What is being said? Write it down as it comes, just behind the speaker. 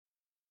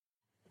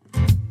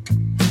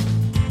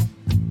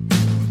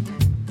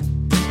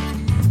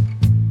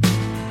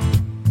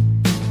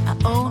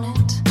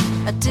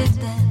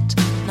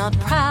Not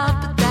proud,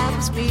 but that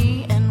was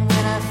me. And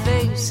when I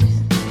face it,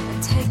 I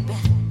take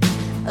back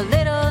a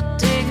little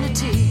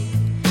dignity.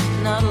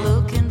 Not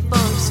looking for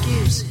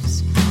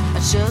excuses. I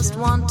just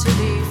want to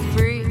be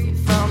free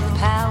from the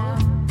power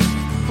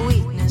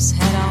weakness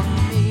had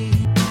on me.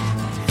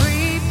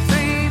 Free,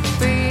 free,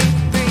 free,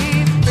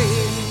 free,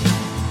 free.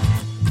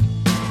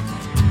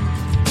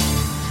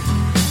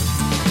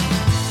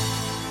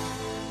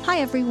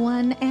 Hi,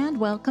 everyone, and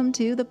welcome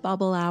to the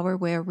Bubble Hour,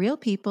 where real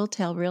people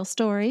tell real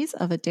stories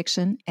of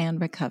addiction and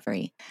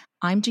recovery.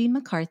 I'm Jean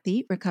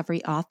McCarthy,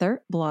 recovery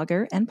author,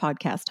 blogger, and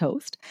podcast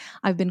host.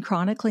 I've been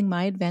chronicling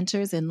my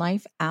adventures in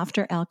life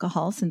after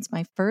alcohol since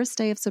my first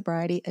day of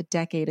sobriety a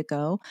decade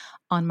ago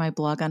on my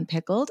blog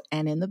Unpickled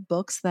and in the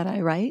books that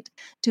I write,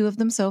 2 of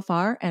them so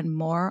far and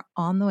more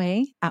on the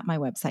way at my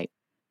website.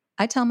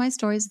 I tell my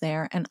stories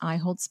there, and I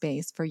hold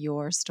space for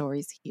your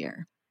stories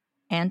here.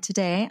 And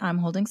today I'm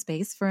holding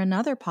space for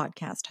another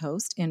podcast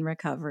host in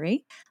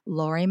recovery,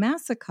 Lori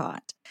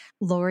Massicot.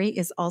 Lori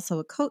is also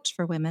a coach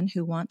for women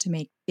who want to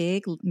make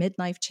big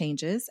midlife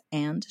changes,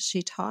 and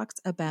she talks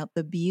about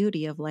the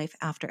beauty of life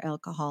after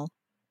alcohol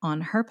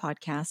on her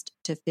podcast,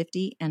 To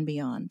 50 and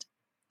Beyond.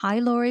 Hi,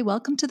 Lori.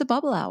 Welcome to the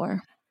Bubble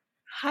Hour.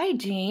 Hi,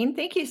 Jean.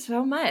 Thank you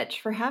so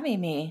much for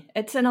having me.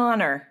 It's an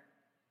honor.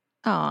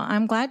 Oh,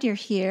 I'm glad you're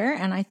here,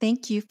 and I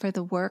thank you for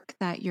the work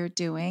that you're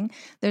doing.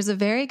 There's a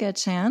very good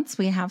chance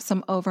we have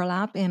some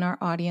overlap in our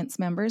audience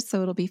members,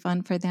 so it'll be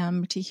fun for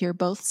them to hear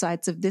both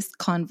sides of this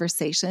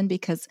conversation,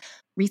 because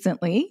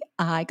recently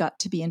I got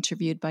to be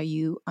interviewed by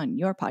you on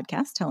your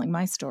podcast telling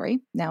my story.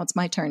 Now it's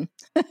my turn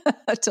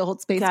to hold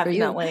space for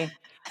you. Definitely.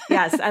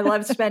 Yes, I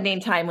love spending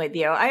time with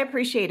you. I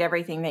appreciate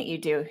everything that you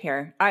do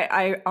here.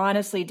 I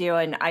honestly do,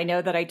 and I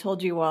know that I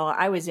told you while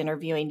I was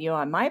interviewing you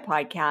on my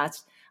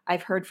podcast,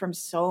 I've heard from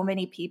so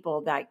many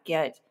people that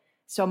get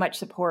so much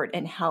support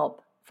and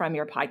help from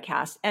your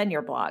podcast and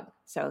your blog.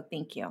 So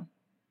thank you.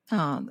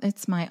 Oh,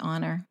 it's my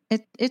honor.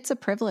 It's a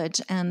privilege.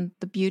 And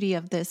the beauty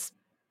of this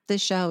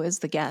show is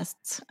the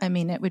guests. I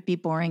mean, it would be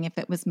boring if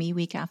it was me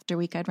week after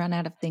week. I'd run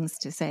out of things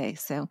to say.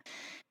 So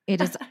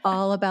it is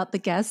all about the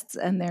guests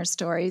and their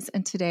stories.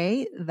 And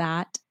today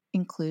that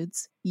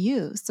includes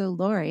you. So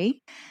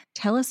Lori,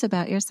 tell us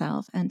about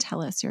yourself and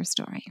tell us your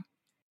story.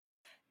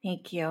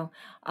 Thank you.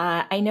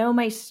 I know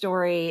my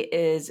story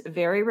is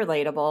very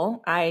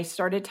relatable. I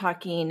started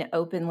talking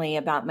openly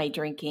about my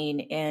drinking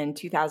in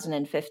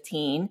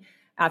 2015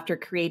 after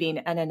creating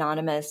an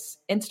anonymous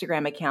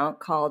Instagram account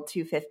called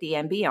 250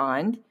 and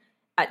Beyond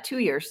at 2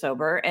 years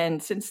sober.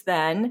 And since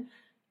then,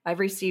 I've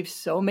received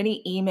so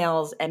many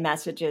emails and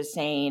messages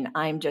saying,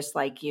 I'm just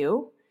like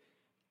you.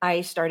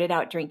 I started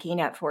out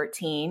drinking at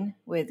 14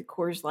 with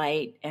Coors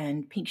Light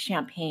and pink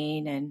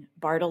champagne and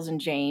Bartles and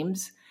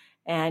James.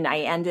 And I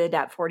ended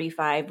at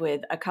 45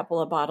 with a couple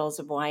of bottles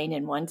of wine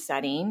in one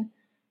setting,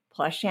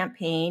 plus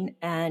champagne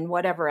and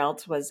whatever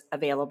else was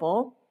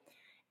available.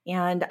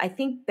 And I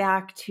think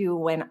back to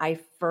when I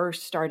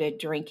first started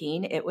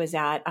drinking, it was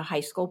at a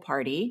high school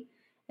party.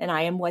 And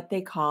I am what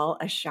they call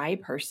a shy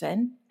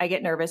person. I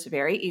get nervous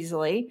very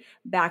easily.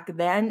 Back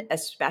then,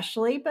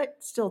 especially, but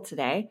still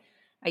today,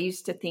 I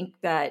used to think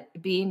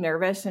that being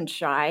nervous and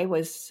shy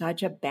was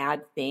such a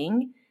bad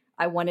thing.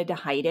 I wanted to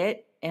hide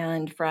it.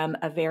 And from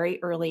a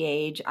very early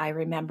age, I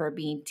remember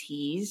being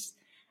teased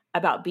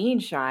about being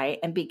shy.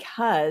 And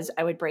because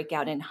I would break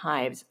out in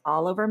hives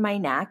all over my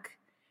neck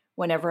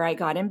whenever I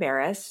got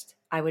embarrassed,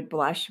 I would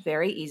blush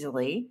very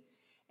easily.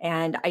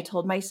 And I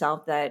told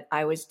myself that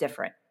I was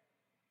different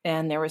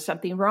and there was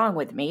something wrong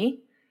with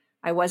me.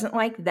 I wasn't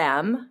like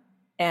them.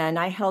 And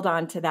I held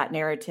on to that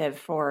narrative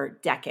for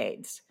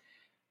decades.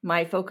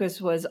 My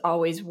focus was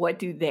always, what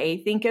do they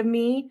think of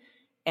me?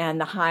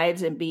 And the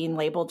hives and being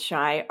labeled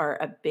shy are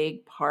a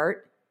big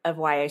part of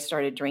why I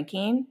started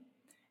drinking.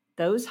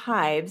 Those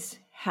hives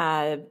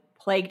have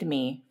plagued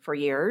me for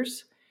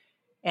years.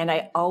 And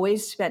I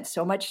always spent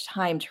so much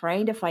time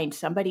trying to find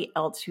somebody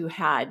else who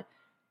had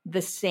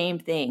the same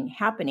thing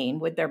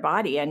happening with their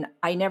body. And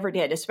I never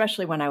did,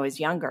 especially when I was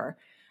younger.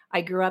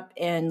 I grew up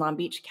in Long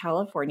Beach,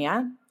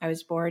 California. I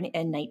was born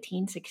in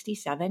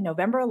 1967,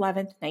 November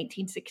 11th,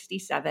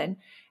 1967.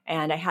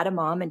 And I had a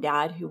mom and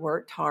dad who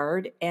worked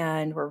hard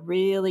and were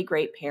really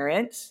great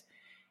parents.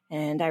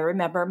 And I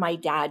remember my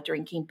dad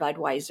drinking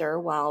Budweiser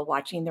while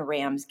watching the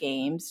Rams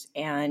games.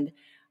 And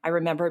I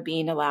remember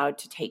being allowed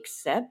to take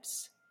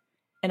sips.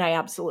 And I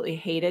absolutely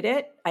hated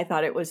it. I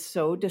thought it was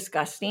so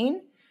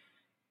disgusting.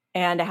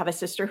 And I have a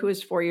sister who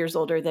is 4 years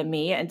older than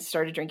me and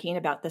started drinking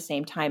about the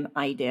same time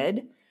I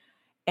did.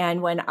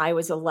 And when I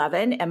was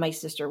 11 and my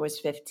sister was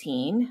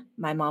 15,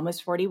 my mom was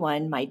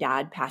 41, my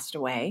dad passed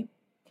away.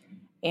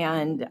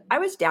 And I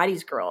was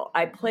daddy's girl.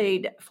 I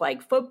played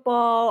flag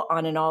football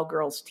on an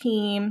all-girls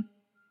team.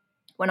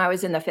 When I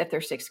was in the 5th or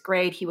 6th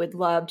grade, he would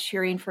love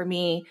cheering for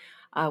me.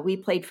 We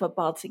played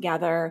football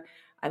together.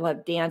 I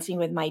loved dancing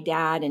with my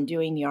dad and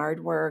doing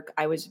yard work.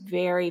 I was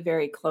very,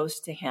 very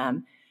close to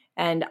him.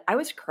 And I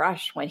was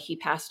crushed when he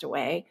passed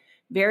away,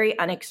 very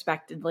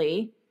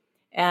unexpectedly.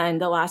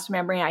 And the last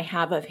memory I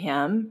have of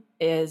him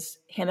is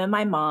him and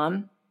my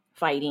mom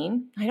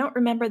fighting. I don't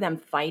remember them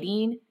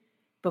fighting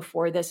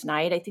before this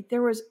night. I think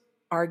there was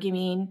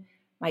arguing.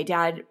 My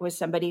dad was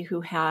somebody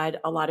who had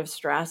a lot of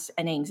stress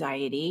and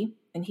anxiety,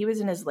 and he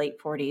was in his late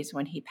 40s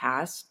when he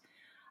passed.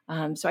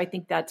 So I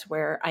think that's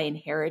where I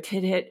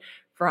inherited it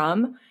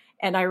from.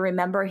 And I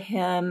remember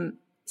him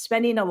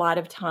spending a lot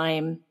of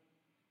time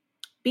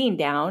being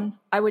down,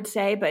 I would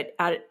say, but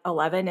at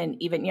 11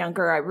 and even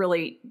younger, I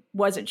really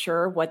wasn't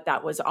sure what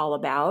that was all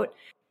about.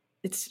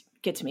 It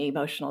gets me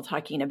emotional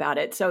talking about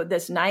it. So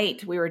this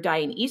night we were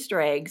dyeing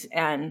Easter eggs,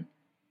 and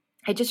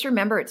I just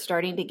remember it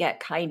starting to get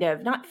kind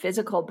of not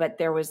physical, but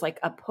there was like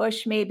a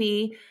push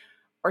maybe,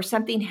 or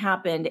something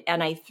happened,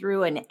 and I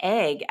threw an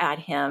egg at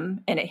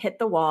him and it hit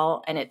the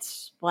wall and it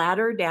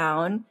splattered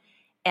down.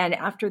 And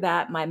after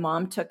that, my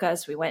mom took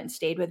us, we went and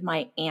stayed with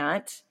my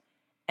aunt,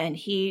 and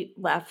he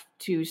left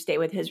to stay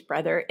with his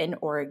brother in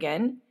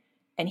Oregon,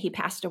 and he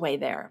passed away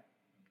there.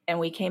 And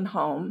we came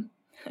home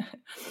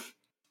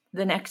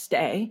the next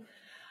day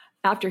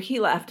after he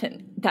left,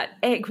 and that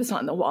egg was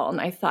on the wall.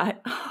 And I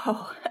thought,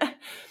 oh,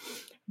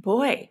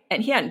 boy.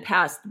 And he hadn't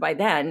passed by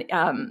then.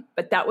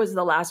 But that was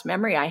the last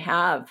memory I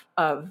have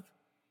of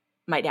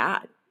my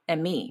dad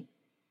and me.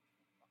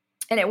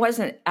 And it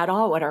wasn't at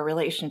all what our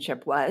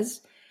relationship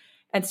was.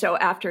 And so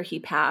after he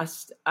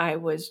passed, I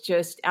was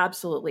just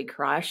absolutely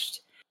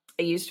crushed.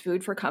 I used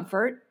food for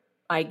comfort.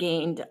 I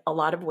gained a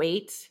lot of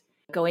weight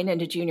going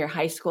into junior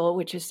high school,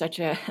 which is such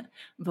a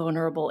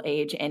vulnerable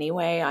age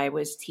anyway. I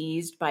was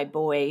teased by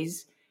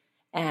boys,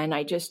 and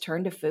I just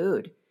turned to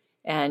food.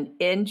 And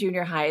in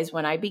junior high is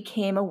when I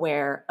became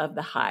aware of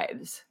the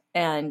hives.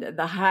 And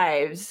the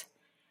hives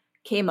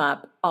came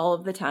up all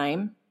of the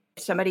time.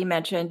 Somebody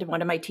mentioned,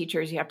 one of my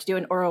teachers, you have to do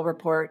an oral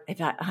report. I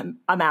thought,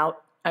 I'm out.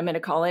 I'm going to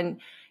call in,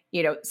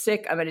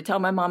 sick. I'm going to tell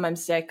my mom I'm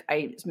sick.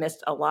 I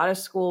missed a lot of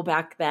school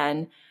back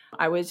then.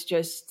 I was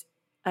just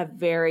a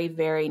very,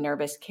 very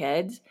nervous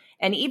kid.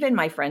 And even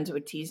my friends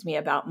would tease me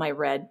about my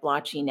red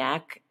blotchy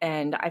neck.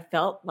 And I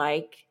felt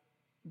like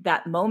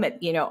that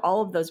moment,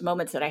 all of those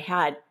moments that I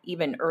had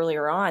even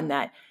earlier on,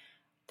 that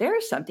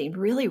there's something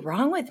really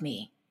wrong with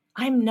me.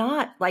 I'm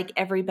not like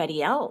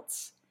everybody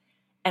else.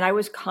 And I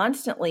was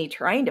constantly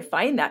trying to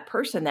find that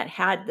person that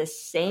had the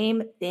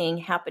same thing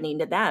happening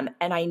to them,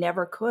 and I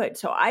never could.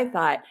 So I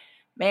thought,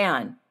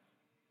 man,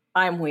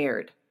 I'm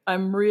weird.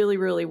 I'm really,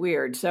 really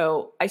weird.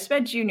 So I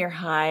spent junior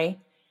high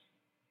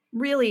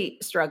really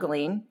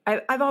struggling.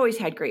 I've always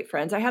had great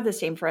friends. I have the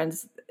same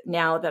friends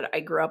now that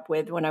I grew up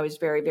with when I was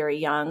very, very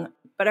young,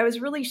 but I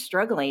was really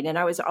struggling, and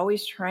I was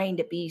always trying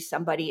to be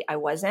somebody I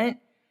wasn't.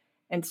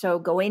 And so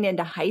going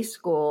into high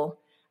school,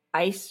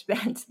 I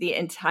spent the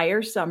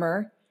entire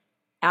summer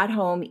at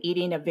home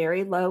eating a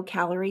very low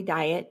calorie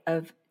diet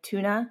of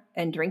tuna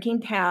and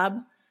drinking Tab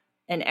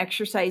and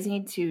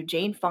exercising to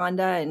Jane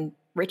Fonda and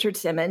Richard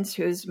Simmons,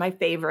 who's my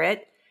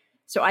favorite,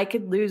 so I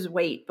could lose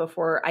weight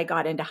before I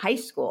got into high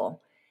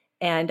school.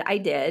 And I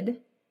did.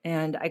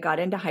 And I got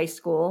into high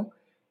school,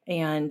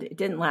 and it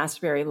didn't last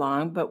very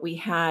long, but we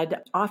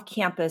had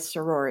off-campus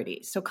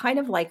sororities. So kind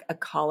of like a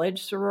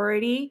college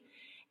sorority,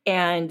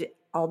 and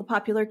all the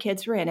popular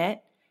kids were in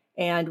it.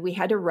 And we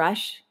had to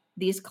rush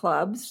these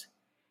clubs.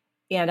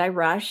 And I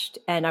rushed,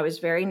 and I was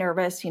very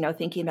nervous,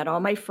 thinking that all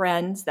my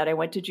friends that I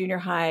went to junior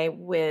high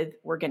with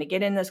were going to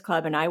get in this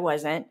club, and I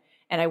wasn't.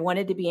 And I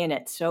wanted to be in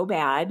it so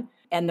bad.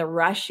 And the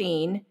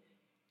rushing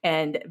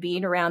and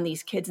being around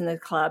these kids in the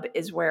club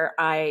is where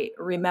I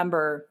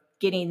remember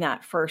getting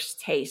that first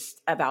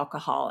taste of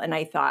alcohol. And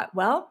I thought,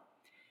 well,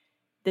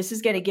 this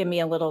is going to give me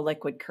a little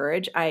liquid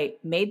courage. I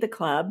made the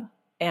club,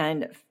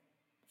 and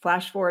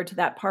flash forward to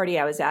that party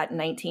I was at in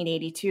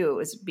 1982. It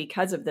was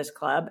because of this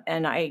club.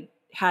 And I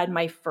had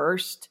my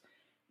first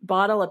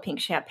bottle of pink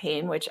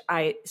champagne, which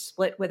I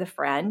split with a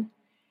friend.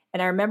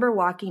 And I remember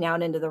walking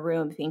out into the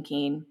room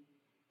thinking,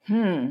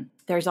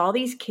 there's all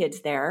these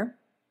kids there.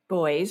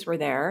 Boys were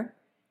there.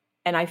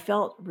 And I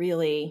felt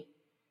really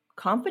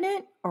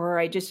confident, or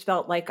I just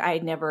felt like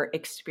I'd never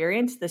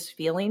experienced this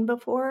feeling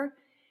before.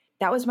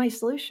 That was my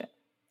solution.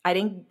 I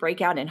didn't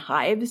break out in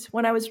hives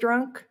when I was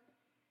drunk.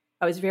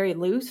 I was very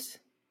loose.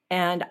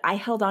 And I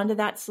held on to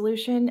that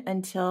solution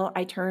until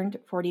I turned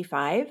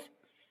 45.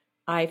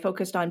 I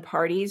focused on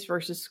parties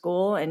versus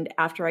school. And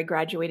after I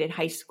graduated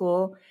high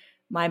school,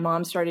 my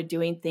mom started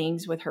doing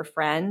things with her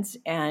friends,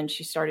 and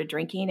she started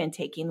drinking and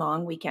taking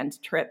long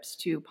weekend trips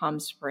to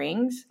Palm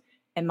Springs.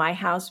 And my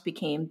house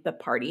became the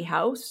party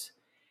house.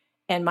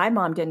 And my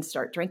mom didn't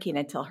start drinking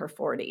until her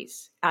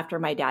 40s after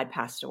my dad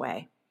passed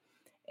away.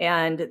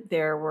 And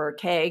there were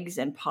kegs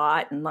and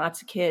pot and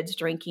lots of kids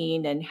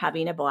drinking and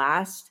having a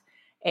blast.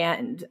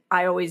 And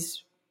I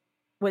always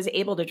was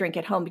able to drink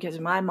at home because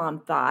my mom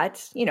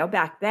thought,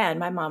 back then,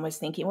 my mom was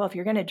thinking, well, if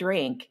you're going to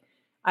drink,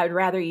 I would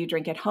rather you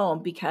drink at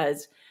home,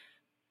 because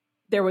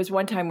there was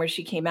one time where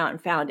she came out and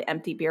found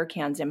empty beer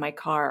cans in my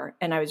car,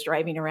 and I was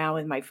driving around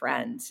with my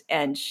friends,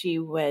 and she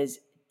was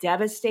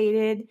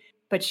devastated,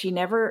 but she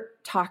never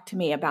talked to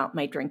me about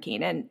my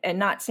drinking, and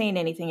not saying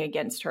anything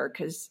against her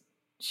because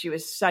she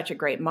was such a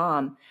great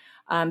mom.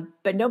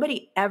 But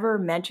nobody ever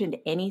mentioned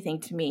anything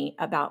to me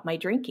about my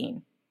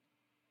drinking.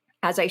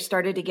 As I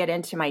started to get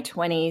into my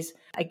 20s,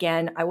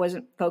 again, I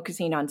wasn't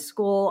focusing on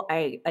school.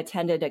 I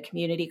attended a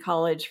community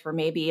college for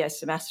maybe a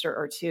semester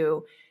or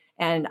two,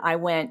 and I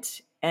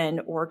went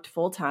and worked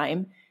full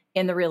time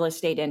in the real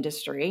estate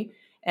industry.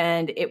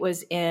 And it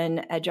was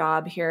in a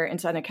job here in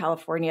Southern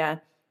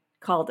California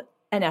called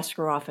an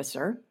escrow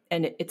officer.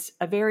 And it's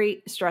a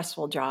very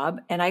stressful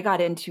job. And I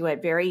got into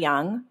it very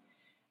young.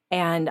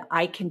 And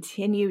I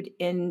continued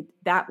in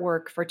that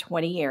work for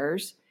 20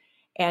 years.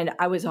 And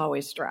I was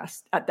always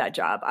stressed at that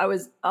job. I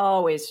was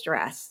always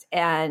stressed.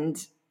 And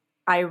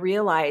I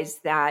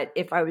realized that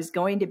if I was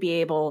going to be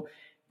able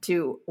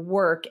to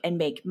work and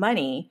make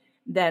money,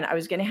 then I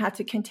was going to have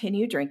to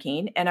continue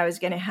drinking and I was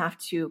going to have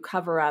to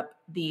cover up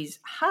these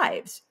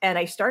hives. And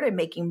I started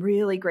making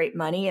really great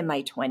money in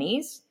my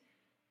 20s.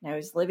 And I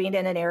was living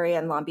in an area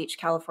in Long Beach,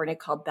 California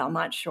called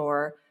Belmont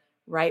Shore,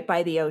 right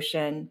by the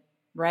ocean,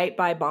 right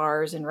by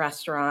bars and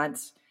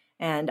restaurants.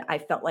 And I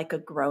felt like a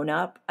grown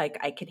up. Like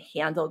I could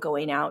handle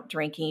going out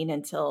drinking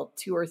until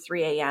 2 or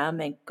 3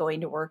 a.m. and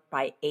going to work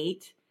by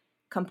 8,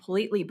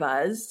 completely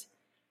buzzed.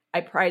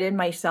 I prided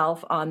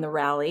myself on the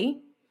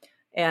rally.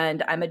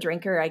 And I'm a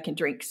drinker. I can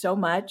drink so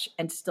much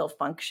and still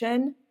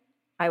function.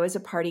 I was a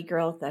party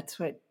girl. That's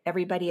what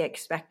everybody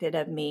expected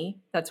of me.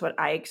 That's what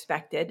I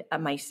expected of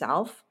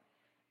myself.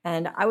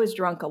 And I was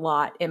drunk a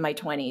lot in my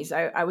 20s.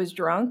 I was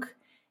drunk.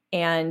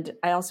 And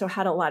I also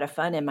had a lot of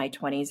fun in my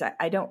 20s.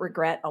 I don't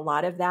regret a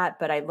lot of that,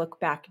 but I look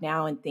back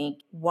now and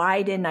think,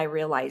 why didn't I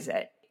realize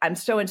it? I'm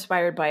so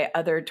inspired by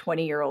other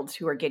 20-year-olds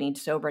who are getting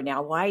sober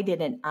now. Why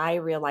didn't I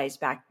realize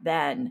back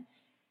then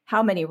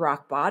how many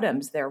rock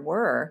bottoms there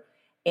were?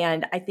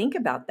 And I think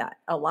about that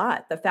a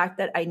lot. The fact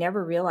that I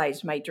never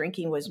realized my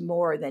drinking was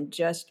more than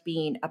just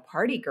being a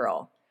party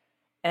girl.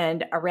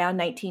 And around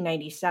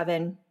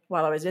 1997,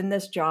 while I was in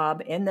this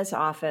job, in this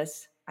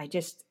office, I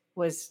just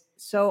was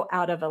so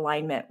out of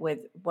alignment with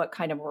what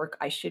kind of work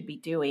I should be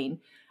doing.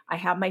 I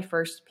had my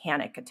first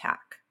panic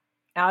attack.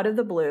 Out of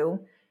the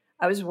blue,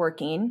 I was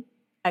working.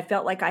 I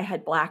felt like I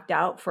had blacked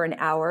out for an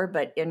hour,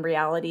 but in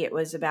reality, it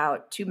was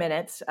about 2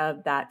 minutes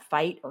of that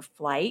fight or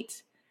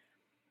flight.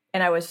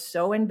 And I was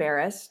so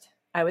embarrassed.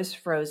 I was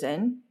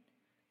frozen.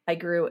 I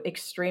grew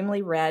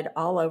extremely red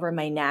all over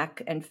my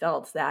neck and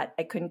felt that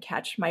I couldn't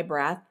catch my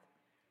breath.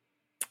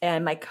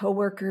 And my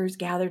coworkers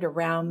gathered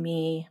around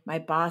me. My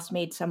boss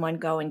made someone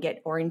go and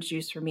get orange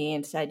juice for me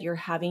and said, "You're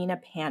having a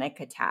panic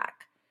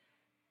attack."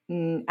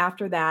 And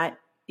after that,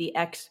 the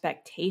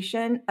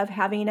expectation of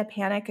having a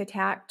panic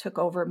attack took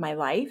over my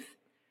life.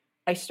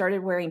 I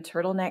started wearing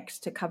turtlenecks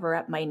to cover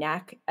up my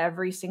neck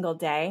every single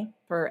day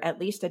for at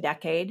least a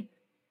decade,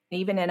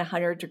 even in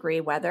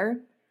 100-degree weather.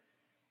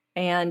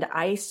 And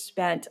I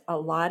spent a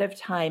lot of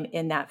time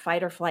in that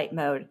fight or flight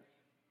mode,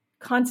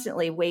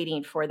 constantly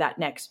waiting for that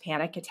next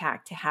panic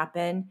attack to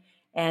happen.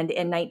 And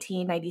in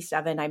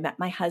 1997, I met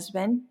my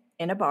husband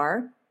in a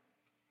bar.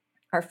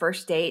 Our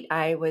first date,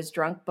 I was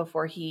drunk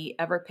before he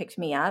ever picked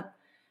me up,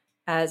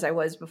 as I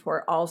was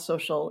before all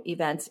social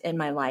events in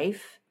my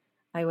life.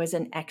 I was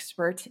an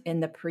expert in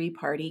the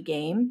pre-party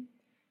game.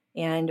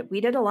 And we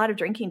did a lot of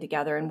drinking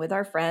together and with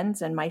our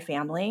friends and my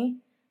family.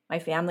 My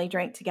family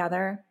drank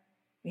together.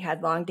 We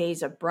had long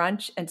days of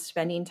brunch and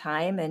spending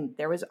time, and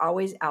there was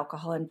always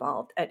alcohol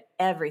involved at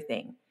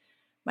everything.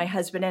 My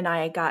husband and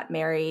I got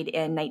married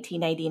in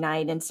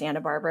 1999 in Santa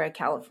Barbara,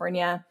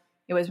 California.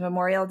 It was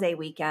Memorial Day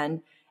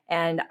weekend,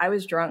 and I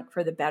was drunk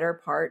for the better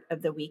part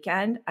of the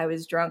weekend. I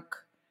was drunk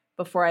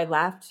before I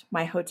left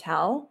my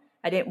hotel.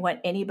 I didn't want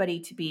anybody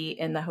to be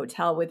in the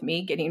hotel with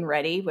me getting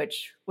ready,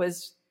 which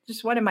was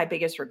just one of my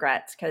biggest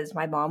regrets because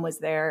my mom was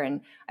there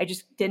and I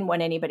just didn't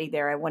want anybody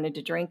there. I wanted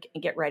to drink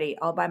and get ready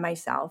all by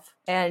myself.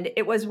 And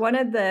it was one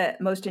of the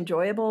most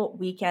enjoyable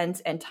weekends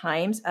and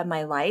times of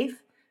my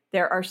life.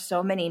 There are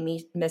so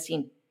many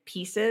missing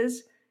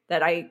pieces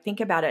that I think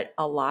about it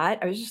a lot.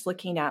 I was just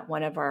looking at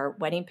one of our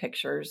wedding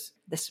pictures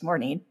this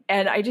morning,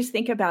 and I just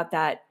think about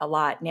that a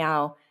lot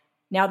now.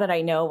 Now that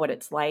I know what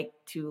it's like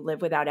to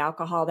live without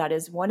alcohol, that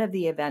is one of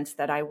the events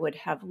that I would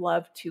have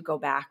loved to go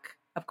back.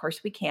 Of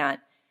course, we can't.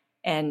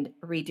 And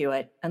redo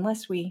it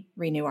unless we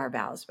renew our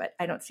vows, but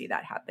I don't see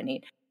that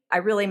happening. I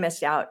really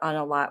missed out on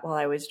a lot while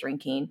I was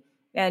drinking.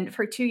 And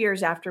for 2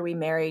 years after we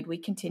married, we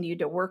continued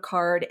to work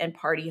hard and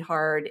party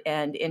hard.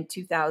 And in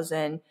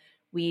 2000,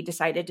 we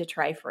decided to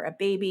try for a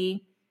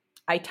baby.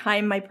 I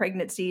timed my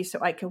pregnancy so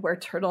I could wear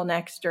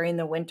turtlenecks during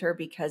the winter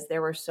because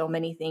there were so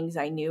many things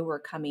I knew were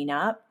coming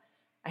up.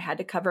 I had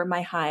to cover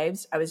my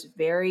hives. I was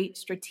very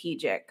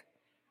strategic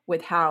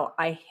with how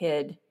I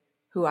hid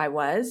who I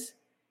was.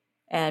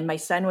 And my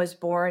son was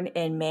born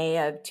in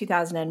May of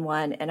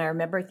 2001. And I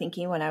remember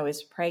thinking when I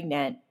was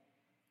pregnant,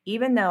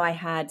 even though I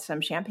had some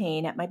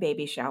champagne at my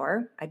baby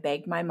shower, I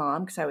begged my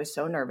mom because I was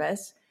so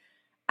nervous.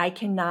 I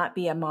cannot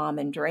be a mom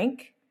and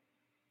drink.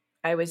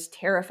 I was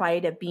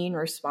terrified of being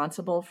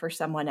responsible for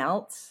someone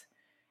else.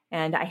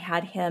 And I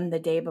had him the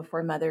day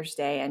before Mother's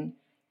Day and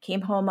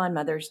came home on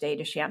Mother's Day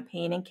to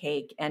champagne and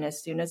cake. And as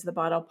soon as the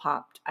bottle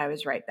popped, I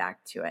was right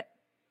back to it.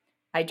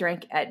 I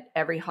drank at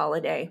every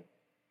holiday.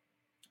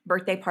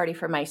 birthday party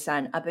for my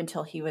son up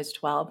until he was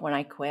 12 when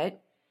I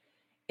quit.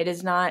 It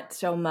is not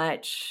so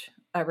much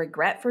a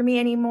regret for me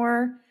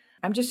anymore.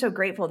 I'm just so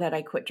grateful that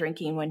I quit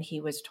drinking when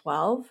he was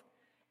 12.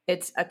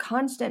 It's a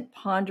constant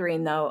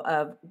pondering, though,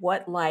 of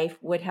what life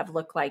would have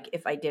looked like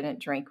if I didn't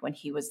drink when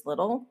he was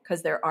little,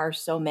 because there are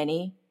so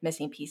many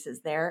missing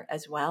pieces there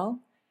as well.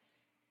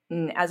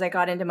 And as I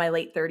got into my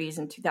late 30s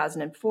in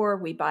 2004,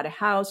 we bought a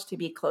house to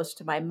be close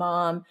to my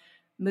mom,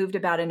 moved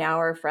about an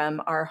hour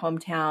from our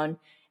hometown,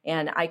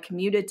 and I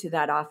commuted to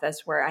that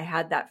office where I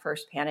had that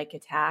first panic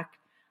attack.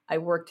 I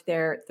worked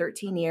there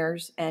 13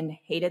 years and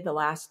hated the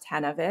last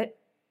 10 of it.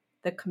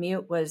 The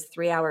commute was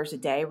 3 hours a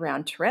day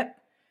round trip.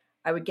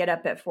 I would get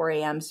up at 4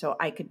 a.m. so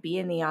I could be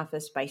in the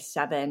office by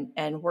 7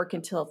 and work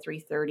until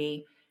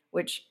 3:30,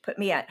 which put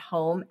me at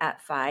home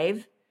at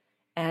 5.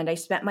 And I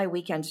spent my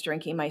weekends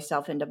drinking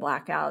myself into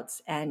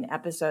blackouts and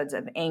episodes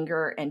of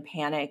anger and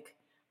panic,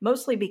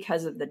 mostly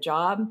because of the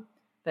job,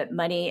 but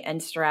money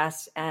and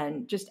stress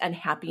and just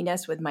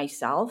unhappiness with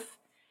myself.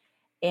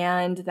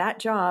 And that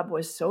job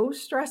was so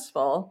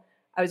stressful.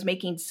 I was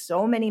making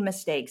so many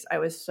mistakes. I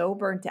was so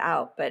burnt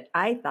out, but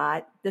I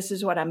thought this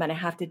is what I'm going to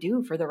have to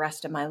do for the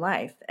rest of my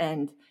life.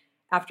 And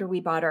after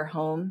we bought our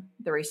home,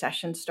 the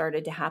recession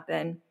started to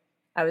happen.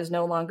 I was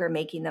no longer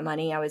making the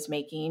money I was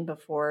making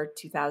before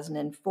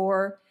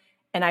 2004.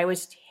 And I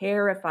was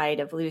terrified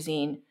of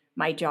losing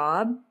my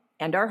job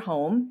and our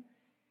home.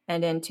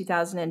 And in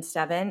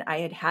 2007,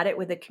 I had it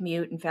with a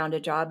commute and found a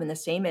job in the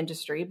same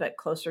industry, but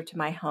closer to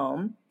my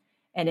home.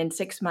 And in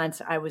 6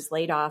 months, I was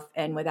laid off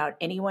and without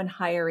anyone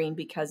hiring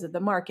because of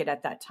the market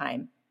at that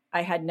time.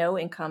 I had no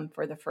income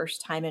for the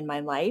first time in my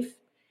life.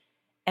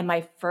 And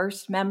my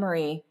first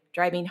memory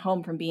driving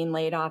home from being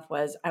laid off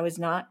was I was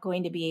not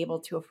going to be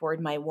able to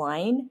afford my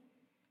wine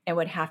and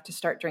would have to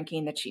start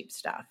drinking the cheap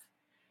stuff.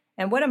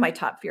 And one of my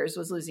top fears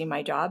was losing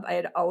my job. I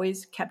had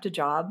always kept a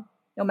job,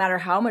 no matter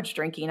how much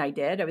drinking I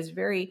did. I was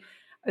very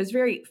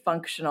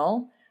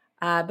functional,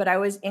 but I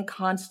was in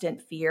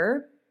constant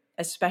fear,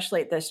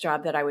 especially at this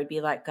job, that I would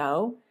be let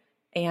go.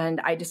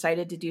 And I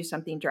decided to do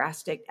something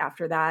drastic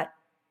after that,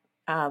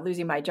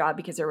 losing my job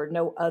because there were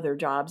no other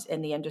jobs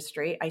in the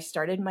industry. I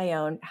started my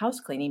own house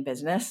cleaning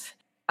business.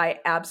 I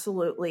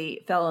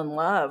absolutely fell in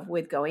love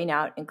with going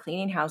out and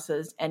cleaning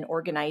houses and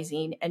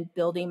organizing and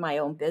building my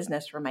own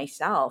business for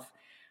myself.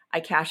 I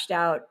cashed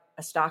out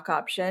a stock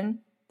option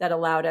that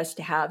allowed us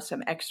to have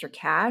some extra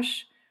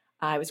cash.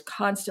 I was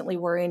constantly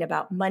worrying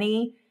about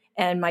money,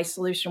 and my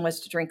solution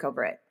was to drink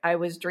over it. I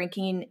was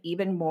drinking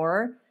even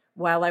more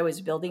while I was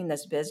building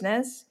this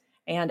business,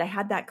 and I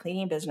had that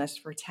cleaning business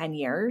for 10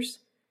 years.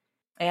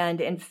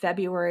 And in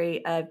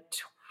February of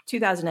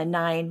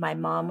 2009, my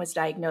mom was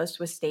diagnosed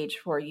with stage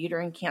 4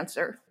 uterine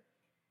cancer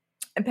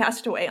and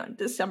passed away on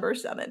December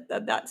 7th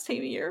of that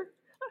same year.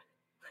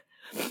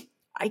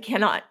 I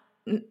cannot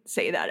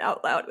say that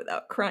out loud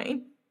without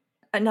crying.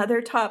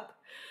 Another top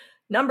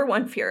number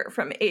one fear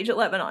from age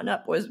 11 on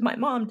up was my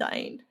mom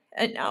dying,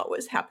 and now it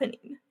was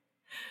happening.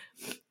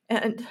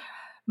 And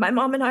my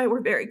mom and I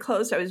were very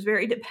close. I was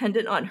very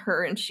dependent on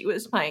her, and she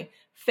was my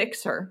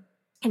fixer.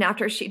 And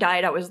after she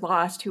died, I was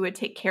lost. Who would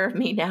take care of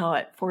me now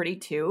at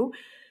 42?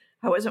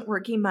 I wasn't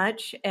working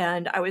much,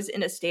 and I was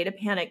in a state of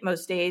panic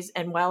most days.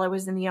 And while I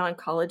was in the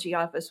oncology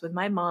office with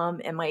my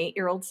mom and my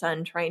 8-year-old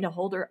son trying to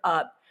hold her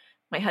up,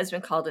 my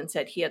husband called and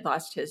said he had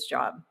lost his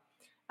job.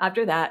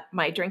 After that,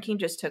 my drinking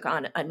just took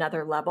on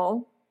another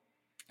level.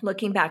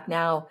 Looking back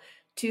now,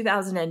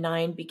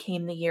 2009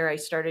 became the year I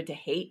started to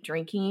hate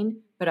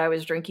drinking, but I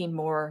was drinking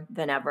more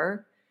than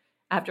ever.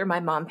 After my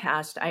mom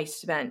passed, I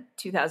spent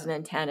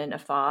 2010 in a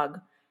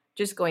fog,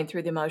 just going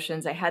through the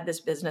motions. I had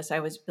this business I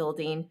was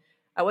building.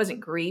 I wasn't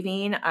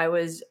grieving. I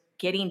was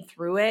getting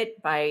through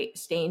it by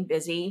staying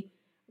busy.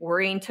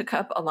 Worrying took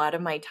up a lot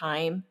of my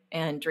time,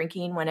 and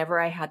drinking whenever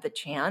I had the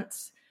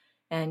chance.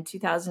 And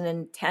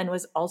 2010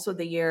 was also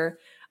the year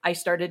I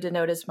started to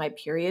notice my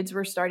periods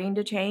were starting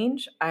to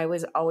change. I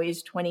was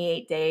always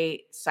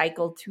 28-day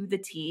cycle to the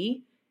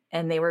T,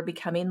 and they were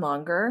becoming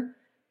longer.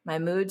 My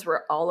moods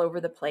were all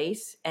over the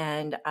place,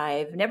 and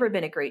I've never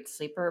been a great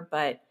sleeper,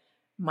 but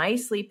my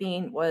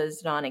sleeping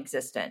was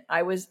non-existent.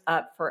 I was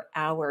up for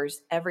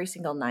hours every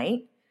single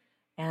night,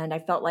 and I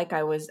felt like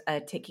I was a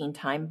ticking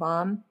time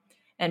bomb.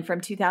 And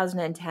from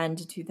 2010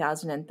 to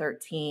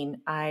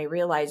 2013, I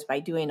realized by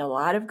doing a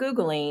lot of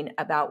Googling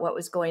about what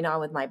was going on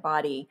with my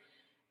body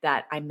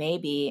that I may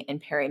be in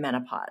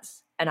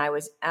perimenopause. And I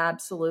was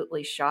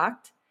absolutely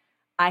shocked.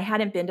 I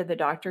hadn't been to the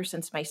doctor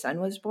since my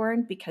son was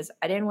born because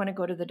I didn't want to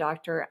go to the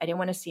doctor. I didn't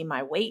want to see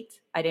my weight.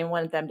 I didn't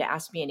want them to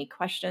ask me any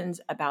questions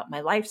about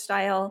my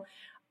lifestyle.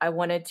 I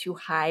wanted to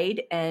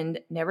hide and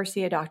never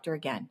see a doctor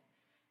again.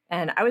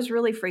 And I was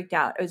really freaked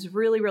out. I was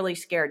really, really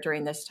scared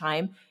during this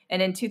time.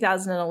 And in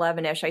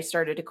 2011-ish, I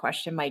started to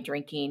question my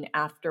drinking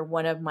after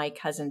one of my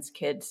cousin's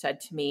kids said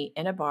to me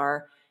in a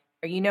bar,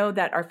 "You know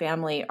that our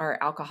family are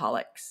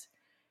alcoholics."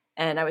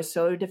 And I was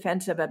so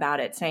defensive about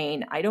it,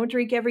 saying, I don't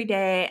drink every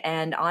day,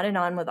 and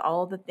on with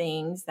all the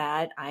things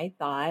that I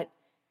thought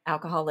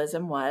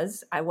alcoholism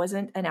was. I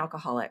wasn't an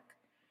alcoholic.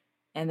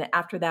 And then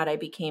after that, I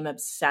became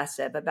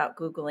obsessive about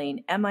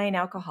Googling, am I an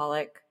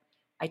alcoholic?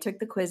 I took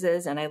the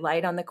quizzes and I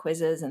lied on the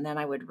quizzes, and then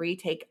I would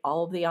retake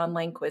all of the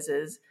online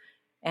quizzes.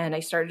 And I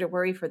started to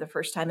worry for the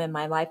first time in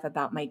my life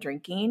about my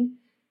drinking.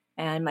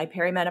 And my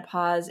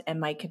perimenopause and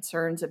my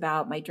concerns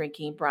about my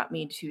drinking brought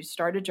me to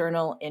start a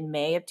journal in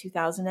May of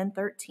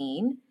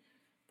 2013.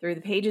 Through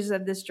the pages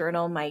of this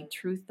journal, my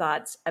true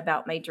thoughts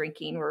about my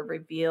drinking were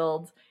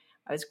revealed.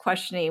 I was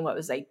questioning, what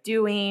was I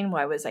doing?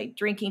 Why was I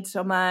drinking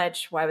so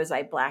much? Why was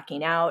I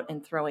blacking out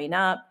and throwing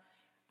up?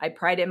 I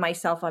prided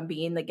myself on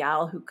being the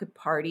gal who could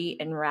party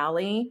and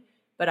rally,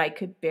 but I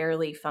could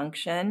barely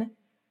function.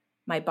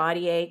 My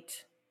body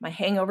ached. My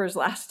hangovers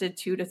lasted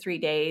 2 to 3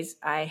 days.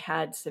 I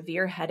had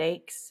severe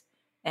headaches,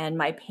 and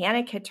my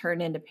panic had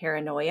turned into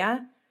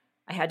paranoia.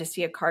 I had to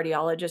see a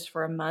cardiologist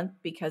for a month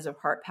because of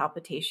heart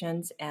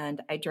palpitations,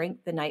 and I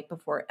drank the night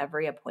before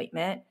every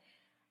appointment.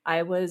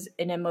 I was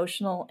an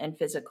emotional and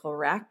physical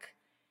wreck,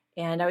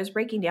 and I was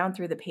breaking down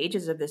through the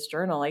pages of this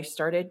journal. I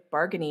started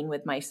bargaining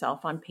with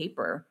myself on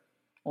paper.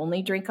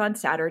 Only drink on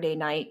Saturday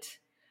night,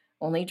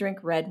 only drink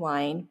red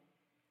wine,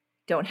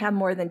 don't have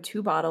more than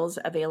 2 bottles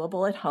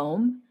available at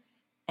home,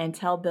 and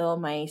tell Bill,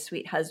 my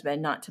sweet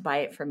husband, not to buy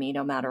it for me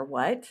no matter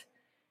what.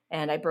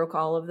 And I broke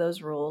all of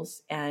those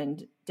rules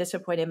and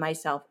disappointed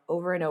myself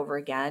over and over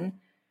again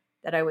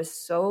that I was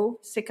so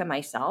sick of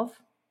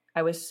myself.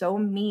 I was so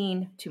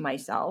mean to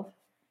myself.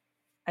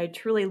 I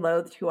truly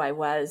loathed who I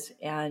was.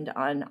 And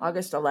on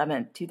August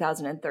 11th,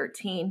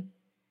 2013,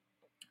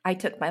 I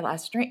took my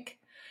last drink.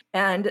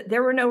 And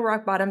there were no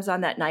rock bottoms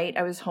on that night.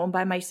 I was home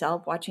by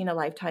myself watching a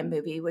Lifetime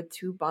movie with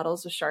 2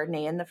 bottles of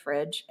Chardonnay in the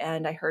fridge.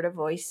 And I heard a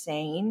voice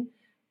saying,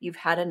 "You've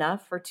had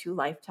enough for 2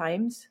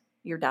 lifetimes.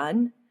 You're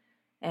done."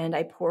 And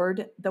I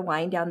poured the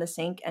wine down the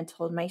sink and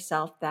told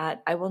myself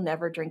that I will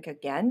never drink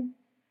again.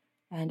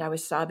 And I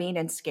was sobbing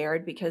and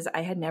scared because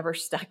I had never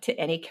stuck to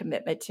any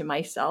commitment to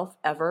myself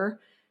ever.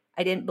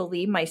 I didn't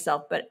believe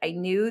myself, but I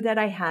knew that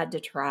I had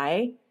to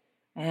try.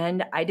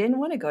 And I didn't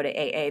want to go to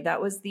AA.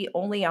 That was the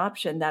only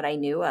option that I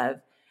knew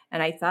of.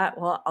 And I thought,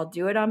 well, I'll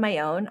do it on my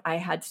own. I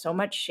had so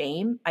much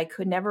shame. I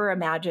could never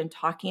imagine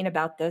talking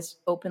about this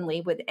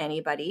openly with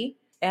anybody.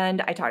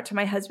 And I talked to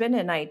my husband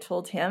and I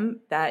told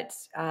him that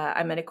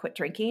I'm going to quit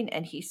drinking.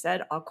 And he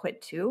said, I'll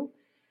quit too.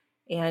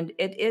 And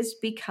it is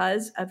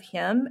because of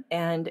him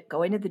and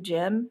going to the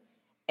gym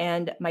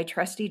and my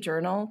trusty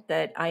journal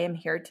that I am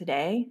here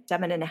today,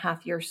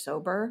 7.5 years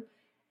sober.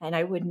 And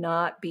I would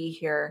not be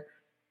here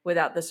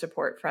without the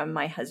support from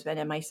my husband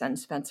and my son,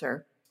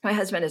 Spencer. My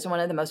husband is one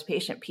of the most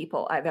patient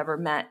people I've ever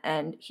met,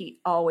 and he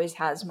always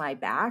has my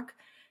back.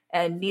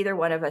 And neither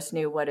one of us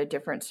knew what a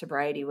difference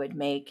sobriety would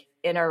make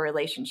in our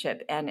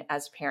relationship. And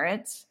as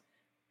parents,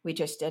 we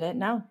just didn't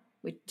know.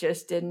 We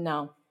just didn't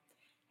know.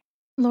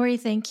 Lori,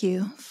 thank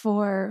you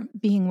for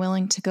being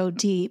willing to go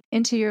deep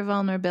into your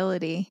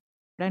vulnerability.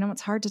 I know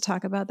it's hard to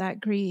talk about that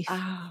grief.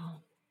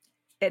 Oh,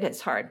 it is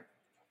hard.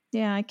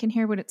 Yeah, I can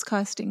hear what it's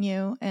costing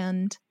you.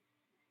 And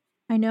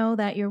I know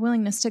that your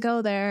willingness to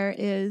go there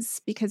is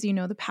because you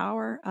know the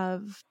power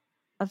of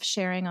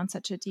sharing on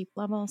such a deep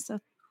level. So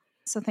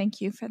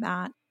thank you for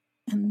that.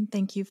 And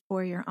thank you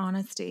for your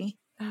honesty.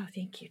 Oh,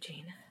 thank you,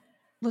 Jean.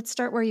 Let's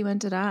start where you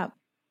ended up,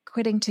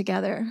 quitting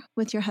together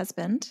with your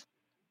husband.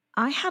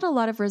 I had a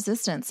lot of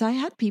resistance. I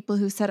had people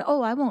who said,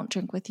 "Oh, I won't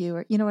drink with you,"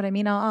 or you know what I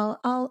mean.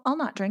 I'll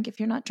not drink if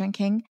you're not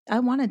drinking. I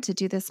wanted to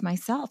do this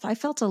myself. I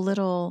felt a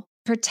little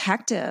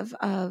protective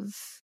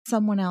of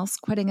someone else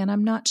quitting, and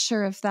I'm not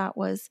sure if that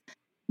was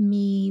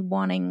me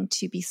wanting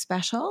to be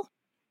special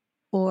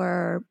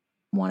or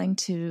wanting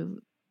to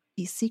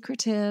be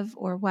secretive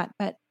or what.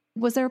 But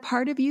was there a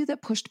part of you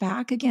that pushed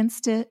back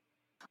against it,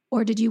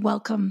 or did you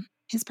welcome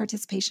his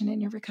participation in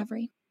your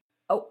recovery?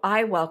 Oh,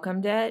 I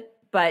welcomed it.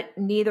 But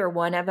neither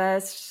one of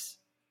us,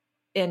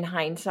 in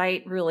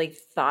hindsight, really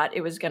thought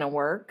it was going to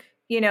work.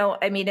 You know,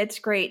 I mean, it's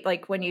great.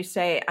 Like when you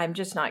say, I'm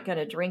just not going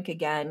to drink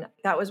again,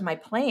 that was my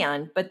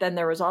plan. But then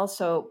there was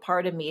also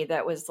part of me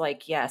that was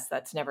like, yes,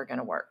 that's never going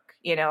to work.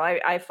 You know,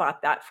 I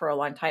fought that for a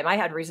long time. I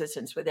had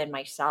resistance within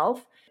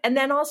myself. And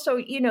then also,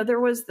 you know, there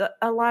was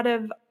a lot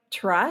of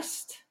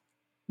trust,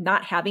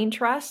 not having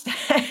trust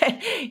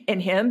in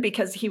him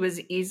because he was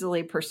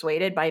easily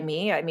persuaded by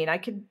me. I mean, I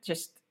could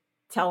just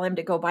tell him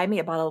to go buy me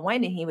a bottle of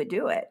wine and he would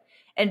do it.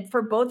 And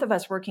for both of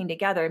us working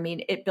together, I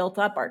mean, it built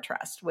up our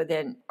trust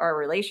within our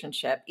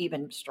relationship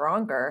even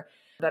stronger.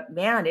 But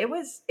man, it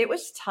was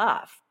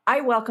tough. I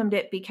welcomed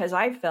it because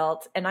I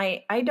felt, and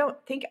I don't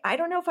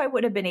know if I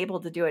would have been able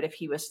to do it if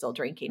he was still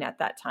drinking at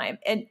that time.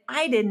 And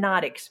I did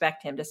not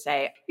expect him to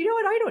say, you know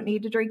what, I don't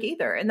need to drink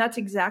either. And that's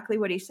exactly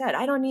what he said.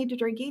 I don't need to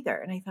drink either.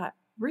 And I thought,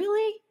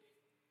 really?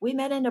 We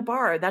met in a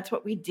bar. That's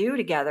what we do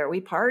together. We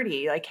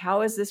party. Like,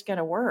 how is this going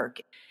to work?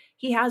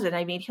 He hasn't.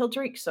 I mean, he'll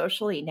drink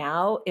socially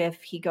now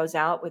if he goes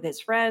out with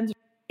his friends.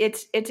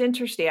 It's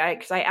interesting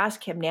because I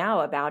ask him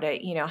now about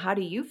it. You know, how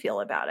do you feel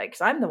about it? Because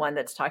I'm the one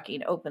that's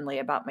talking openly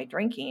about my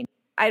drinking.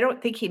 I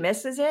don't think he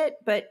misses it,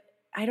 but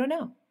I don't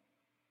know.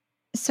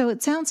 So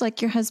it sounds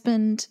like your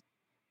husband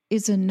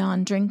is a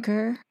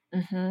non-drinker.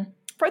 Mm-hmm.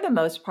 for the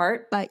most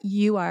part. But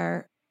you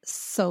are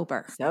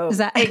sober. So is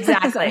that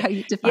exactly how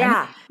you define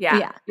it?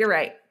 Yeah, you're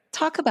right.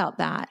 Talk about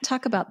that.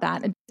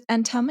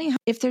 And tell me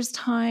if there's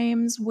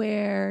times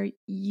where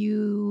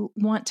you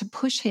want to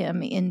push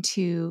him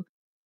into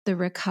the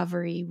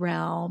recovery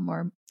realm,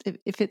 or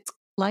if it's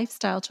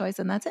lifestyle choice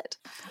and that's it.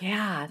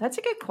 Yeah, that's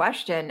a good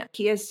question.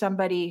 He is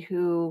somebody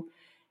who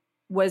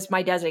was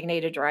my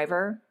designated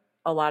driver.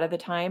 A lot of the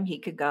time he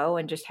could go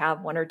and just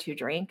have one or two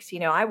drinks.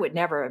 I would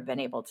never have been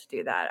able to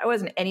do that. I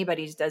wasn't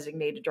anybody's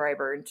designated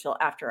driver until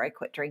after I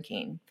quit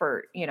drinking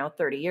for,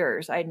 30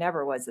 years. I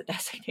never was the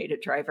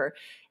designated driver.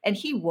 And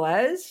he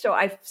was. So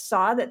I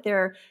saw that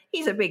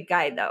he's a big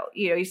guy though.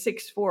 He's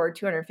 6'4",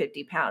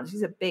 250 pounds.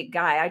 He's a big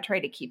guy. I try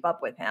to keep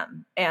up with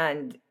him,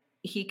 and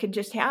he could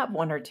just have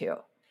one or two.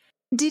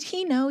 Did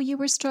he know you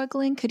were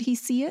struggling? Could he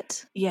see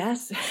it?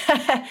 Yes.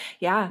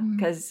 Yeah.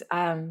 Because,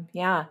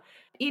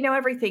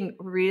 everything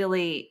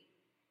really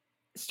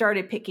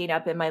started picking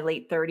up in my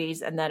late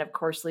 30s. And then, of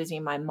course,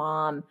 losing my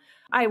mom,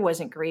 I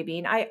wasn't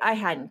grieving. I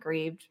hadn't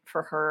grieved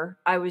for her.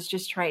 I was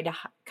just trying to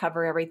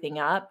cover everything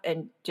up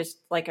and just,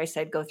 like I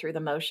said, go through the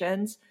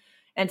motions.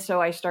 And so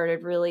I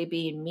started really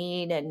being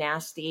mean and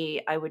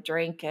nasty. I would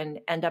drink and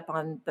end up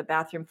on the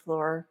bathroom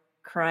floor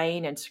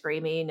crying and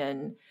screaming.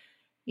 And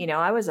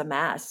I was a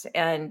mess.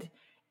 And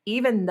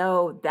even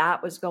though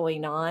that was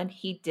going on,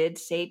 he did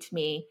say to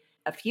me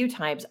a few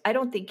times, I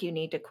don't think you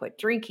need to quit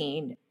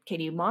drinking. Can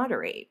you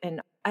moderate?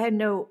 And I had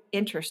no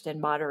interest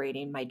in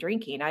moderating my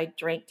drinking. I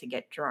drank to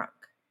get drunk.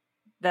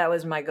 That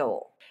was my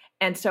goal.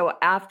 And so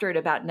after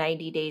about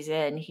 90 days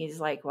in, he's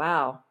like,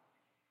 wow,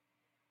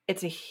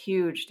 it's a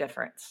huge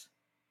difference.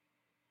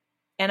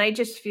 And I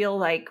just feel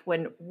like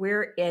when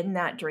we're in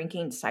that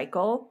drinking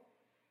cycle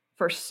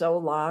for so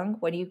long,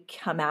 when you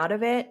come out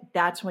of it,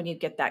 that's when you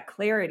get that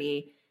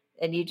clarity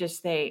and you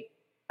just say,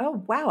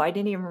 oh, wow, I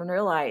didn't even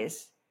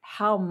realize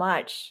how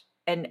much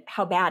and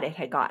how bad it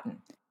had gotten.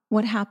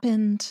 What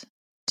happened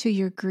to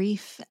your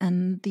grief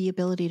and the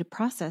ability to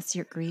process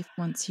your grief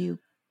once you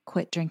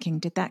quit drinking?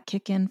 Did that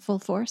kick in full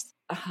force?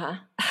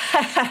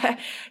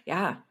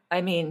 Yeah.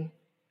 I mean,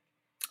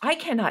 I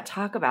cannot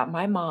talk about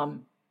my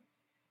mom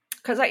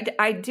because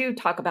I do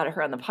talk about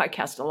her on the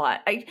podcast a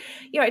lot.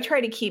 I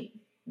try to keep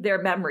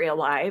their memory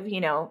alive.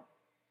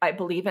 I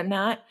believe in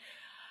that,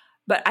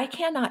 but I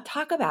cannot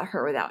talk about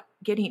her without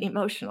getting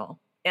emotional.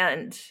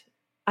 And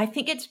I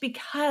think it's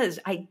because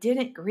I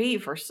didn't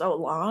grieve for so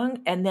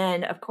long. And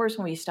then, of course,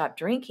 when we stopped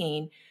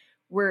drinking,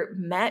 we're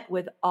met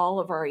with all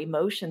of our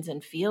emotions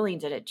and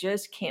feelings, and it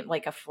just came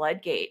like a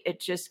floodgate. It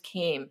just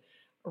came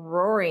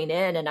roaring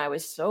in, and I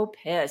was so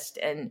pissed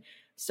and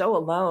so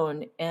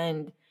alone.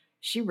 And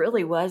she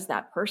really was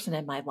that person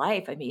in my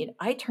life. I mean,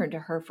 I turned to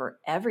her for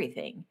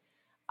everything.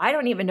 I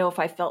don't even know if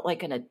I felt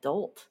like an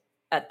adult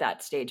at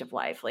that stage of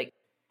life. Like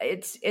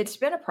it's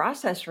been a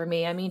process for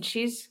me. I mean,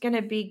 she's going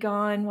to be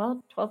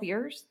gone, 12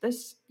 years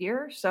this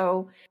year.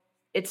 So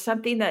it's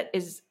something that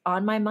is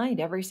on my mind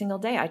every single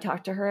day. I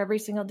talk to her every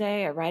single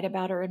day. I write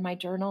about her in my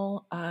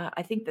journal.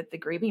 I think that the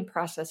grieving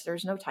process,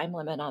 there's no time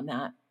limit on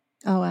that.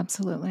 Oh,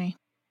 absolutely.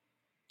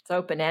 It's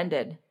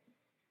open-ended.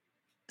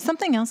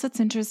 Something else that's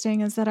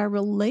interesting is that our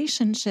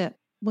relationship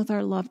with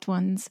our loved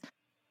ones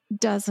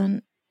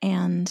doesn't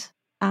end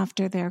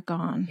after they're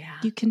gone. Yeah.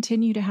 You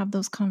continue to have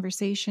those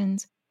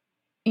conversations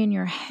in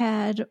your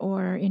head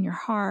or in your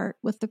heart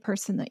with the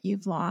person that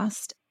you've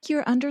lost.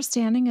 Your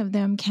understanding of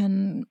them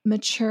can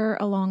mature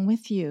along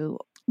with you.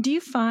 Do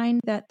you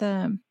find that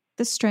the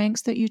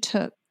strengths that you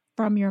took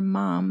from your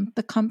mom,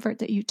 the comfort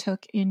that you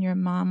took in your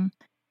mom,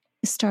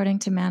 is starting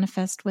to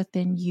manifest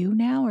within you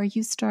now? Are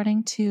you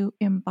starting to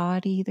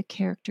embody the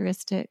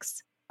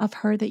characteristics of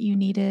her that you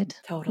needed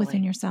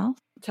within yourself?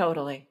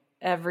 Totally.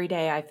 Every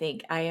day I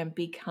think I am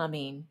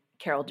becoming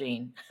Carol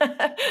Jean.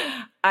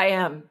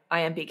 I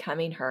am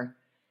becoming her.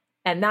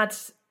 And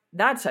that's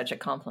such a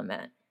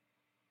compliment.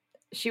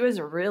 She was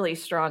a really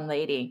strong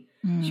lady.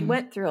 She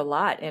went through a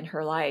lot in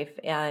her life,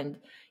 and,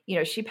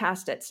 she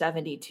passed at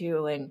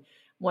 72. And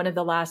one of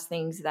the last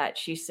things that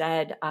she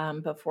said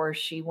before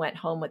she went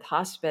home with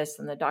hospice,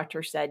 and the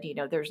doctor said,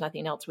 there's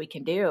nothing else we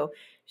can do.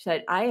 She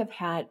said, I have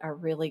had a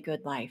really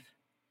good life.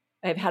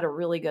 I've had a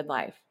really good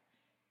life.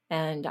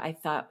 And I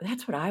thought,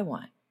 that's what I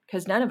want,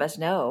 because none of us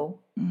know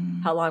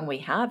how long we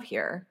have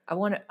here. I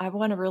want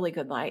a really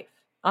good life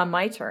on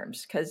my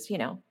terms, because,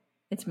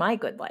 it's my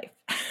good life.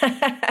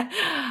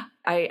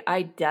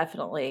 I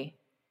definitely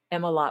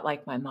am a lot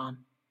like my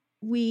mom.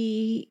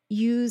 We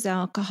use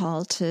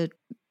alcohol to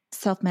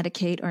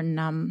self-medicate or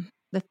numb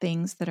the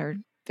things that are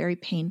very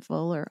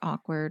painful or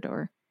awkward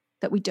or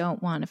that we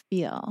don't want to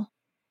feel.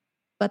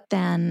 But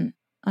then,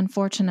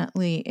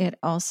 unfortunately, it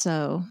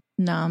also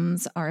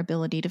numbs our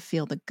ability to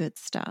feel the good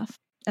stuff.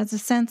 As a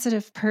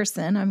sensitive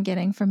person, I'm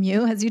getting from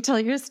you, as you tell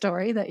your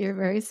story, that you're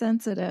very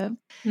sensitive.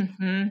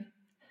 Mm-hmm.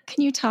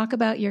 Can you talk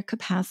about your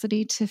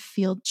capacity to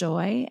feel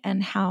joy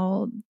and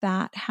how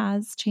that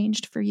has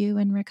changed for you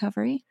in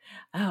recovery?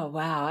 Oh,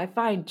 wow. I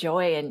find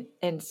joy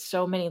in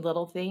so many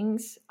little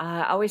things.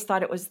 I always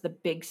thought it was the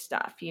big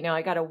stuff.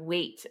 I got to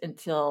wait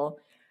until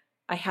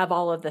I have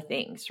all of the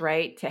things,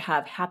 right? To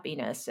have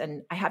happiness,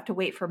 and I have to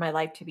wait for my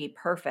life to be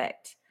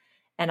perfect.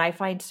 And I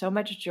find so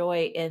much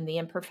joy in the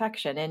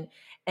imperfection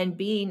and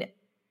being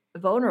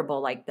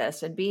vulnerable like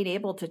this and being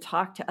able to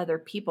talk to other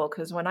people.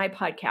 Because when I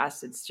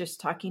podcast, it's just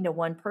talking to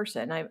one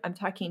person. I'm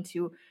talking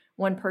to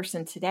one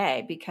person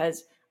today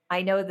because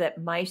I know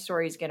that my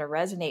story is going to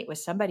resonate with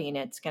somebody and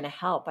it's going to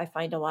help. I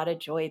find a lot of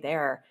joy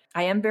there.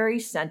 I am very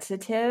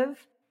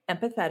sensitive,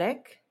 empathetic.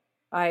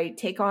 I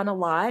take on a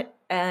lot,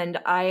 and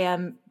I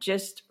am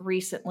just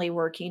recently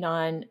working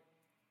on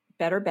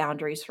better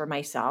boundaries for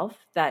myself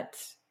that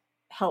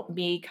help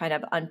me kind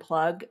of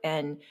unplug.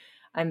 And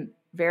I'm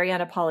very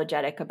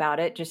unapologetic about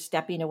it, just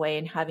stepping away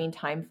and having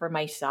time for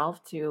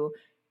myself to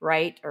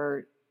write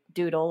or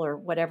doodle or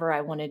whatever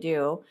I want to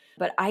do.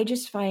 But I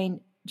just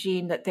find,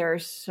 Jean, that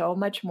there's so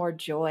much more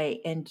joy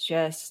in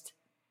just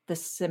the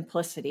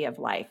simplicity of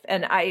life.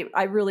 And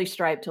I really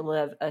strive to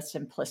live a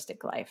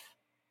simplistic life.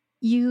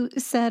 You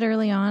said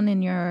early on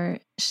in your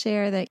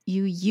share that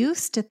you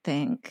used to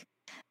think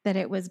that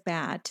it was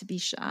bad to be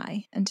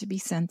shy and to be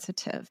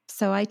sensitive.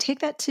 So I take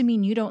that to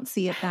mean you don't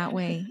see it that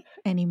way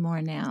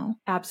anymore now.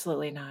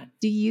 Absolutely not.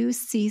 Do you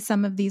see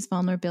some of these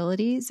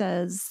vulnerabilities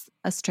as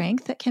a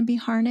strength that can be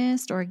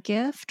harnessed, or a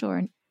gift, or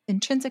an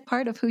intrinsic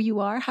part of who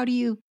you are? How do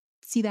you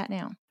see that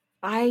now?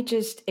 I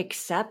just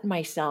accept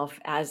myself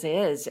as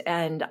is.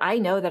 And I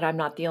know that I'm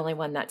not the only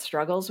one that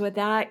struggles with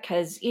that.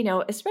 Cause,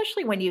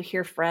 especially when you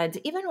hear friends,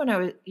 even when I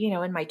was,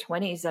 in my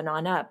 20s and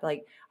on up,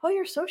 like, oh,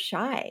 you're so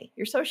shy.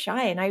 You're so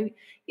shy. And I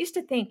used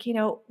to think,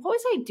 what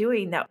was I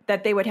doing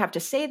that they would have to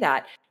say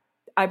that?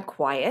 I'm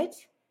quiet.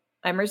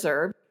 I'm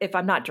reserved. If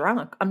I'm not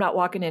drunk, I'm not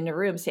walking in a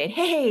room saying,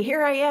 hey,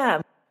 here I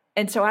am.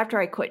 And so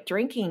after I quit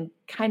drinking,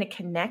 kind of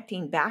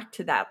connecting back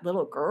to that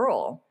little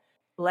girl,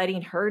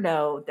 letting her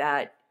know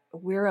that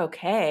we're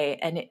okay.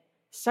 And it's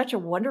such a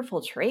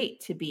wonderful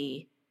trait to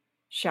be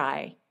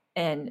shy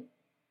and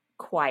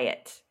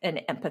quiet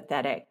and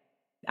empathetic.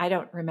 I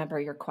don't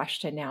remember your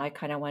question now. I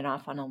kind of went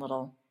off on a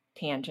little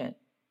tangent.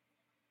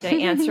 Did I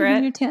answer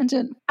it? Your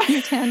tangent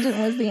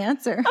was the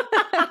answer.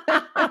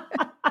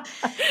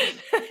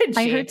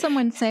 I heard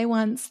someone say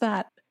once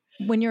that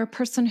when you're a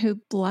person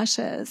who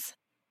blushes,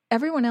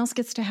 everyone else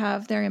gets to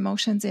have their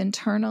emotions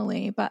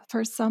internally, but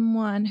for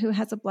someone who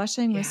has a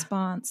blushing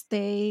response,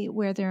 they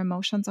wear their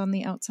emotions on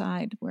the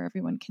outside where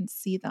everyone can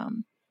see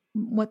them.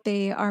 What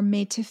they are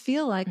made to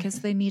feel like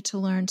is they need to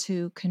learn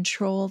to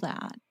control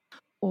that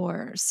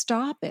or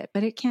stop it,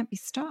 but it can't be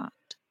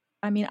stopped.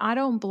 I mean, I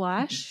don't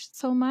blush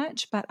so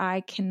much, but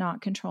I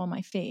cannot control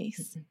my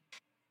face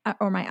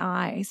or my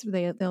eyes.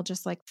 They'll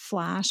just like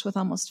flash with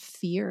almost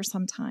fear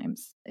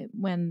sometimes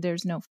when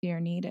there's no fear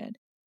needed.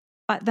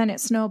 But then it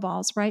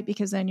snowballs, right?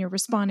 Because then you're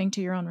responding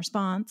to your own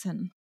response.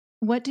 And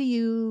what do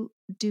you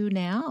do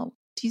now?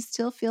 Do you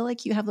still feel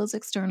like you have those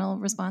external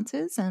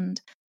responses, and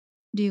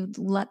do you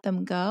let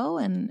them go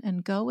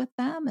and go with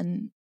them?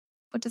 And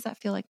what does that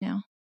feel like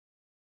now?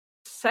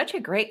 Such a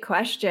great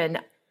question.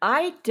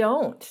 I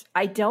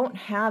don't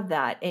have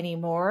that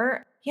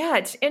anymore. Yeah,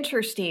 it's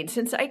interesting.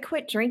 Since I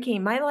quit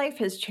drinking, my life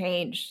has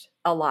changed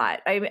a lot.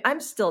 I'm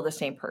still the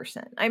same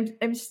person.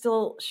 I'm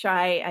still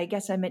shy. I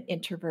guess I'm an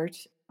introvert.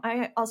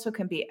 I also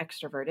can be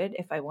extroverted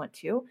if I want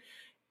to,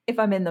 if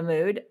I'm in the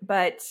mood,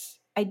 but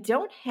I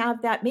don't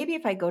have that. Maybe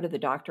if I go to the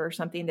doctor or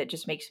something that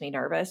just makes me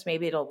nervous,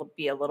 maybe it'll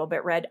be a little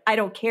bit red. I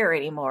don't care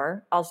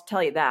anymore. I'll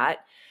tell you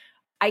that.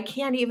 I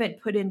can't even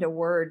put into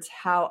words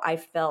how I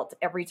felt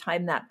every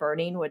time that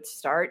burning would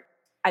start.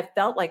 I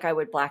felt like I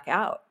would black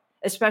out,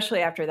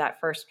 especially after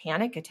that first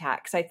panic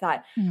attack. Because I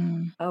thought,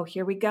 oh,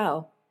 here we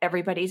go.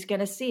 Everybody's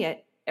going to see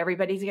it.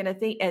 Everybody's going to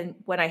think. And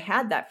when I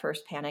had that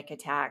first panic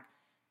attack,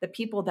 the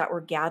people that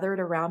were gathered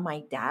around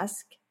my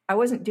desk, I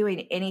wasn't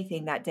doing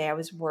anything that day. I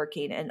was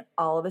working. And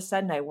all of a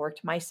sudden, I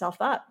worked myself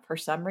up for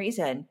some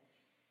reason.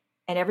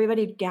 And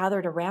everybody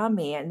gathered around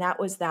me. And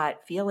that was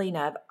that feeling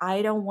of,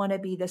 I don't want to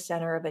be the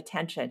center of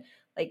attention.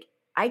 Like,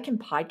 I can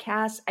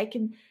podcast, I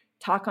can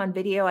talk on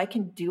video, I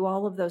can do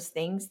all of those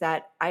things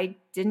that I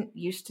didn't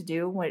used to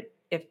do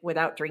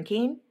without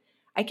drinking.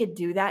 I could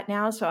do that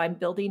now. So I'm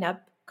building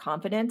up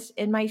confidence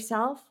in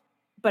myself,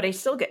 but I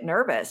still get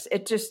nervous.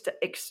 It just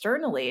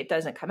externally, it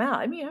doesn't come out.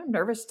 I mean, I'm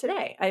nervous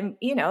today.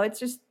 It's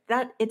just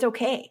that it's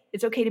okay.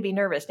 It's okay to be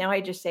nervous. Now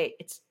I just say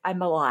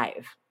I'm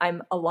alive.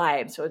 I'm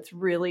alive. So it's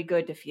really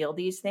good to feel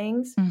these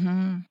things. Mm-hmm.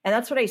 And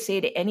that's what I say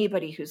to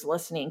anybody who's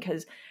listening,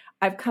 because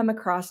I've come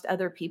across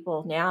other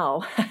people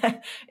now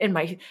in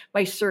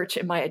my search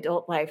in my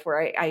adult life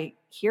where I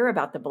hear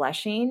about the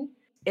blushing.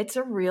 It's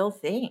a real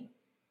thing.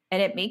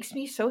 And it makes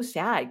me so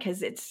sad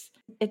because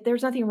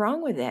there's nothing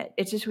wrong with it.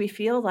 It's just we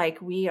feel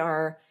like we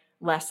are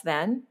less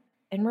than,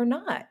 and we're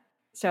not.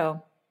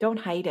 So don't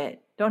hide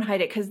it. Don't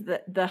hide it, because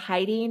the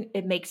hiding,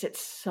 it makes it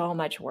so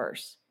much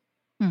worse.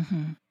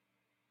 Mm-hmm.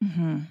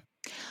 Mm-hmm.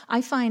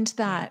 I find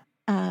that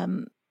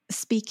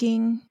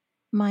speaking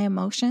my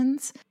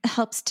emotions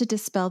helps to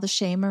dispel the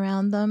shame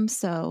around them.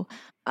 So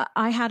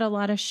I had a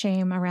lot of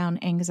shame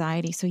around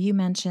anxiety. So you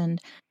mentioned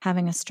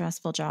having a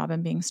stressful job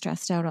and being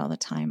stressed out all the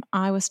time.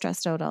 I was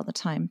stressed out all the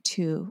time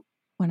too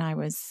when I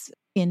was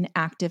in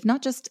active,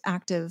 not just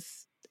active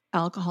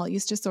alcohol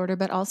use disorder,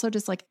 but also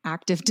just like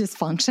active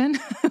dysfunction,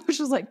 which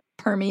was like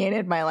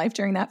permeated my life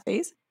during that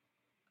phase.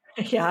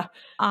 Yeah.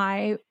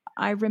 I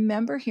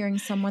remember hearing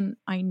someone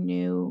I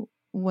knew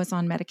was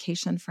on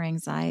medication for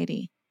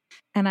anxiety.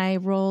 And I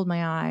rolled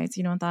my eyes,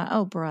 and thought,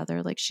 oh,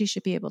 brother, like she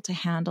should be able to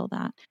handle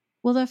that.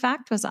 Well, the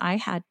fact was I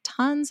had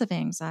tons of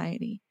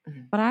anxiety,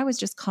 but I was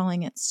just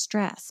calling it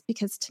stress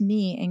because to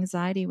me,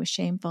 anxiety was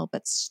shameful,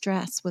 but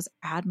stress was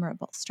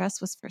admirable. Stress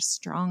was for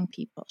strong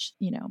people.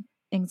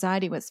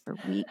 Anxiety was for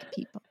weak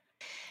people.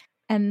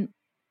 And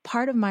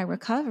part of my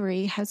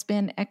recovery has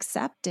been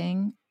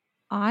accepting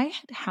I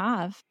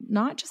have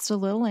not just a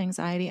little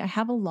anxiety, I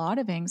have a lot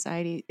of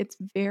anxiety. It's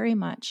very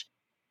much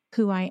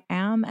who I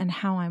am and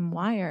how I'm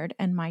wired.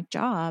 And my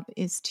job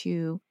is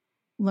to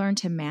learn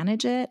to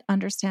manage it,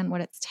 understand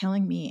what it's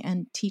telling me,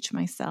 and teach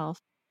myself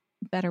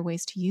better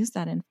ways to use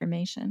that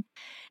information.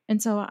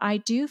 And so I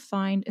do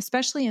find,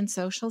 especially in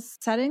social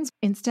settings,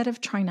 instead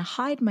of trying to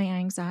hide my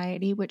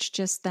anxiety, which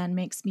just then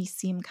makes me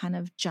seem kind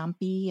of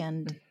jumpy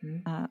and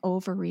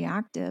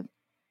overreactive,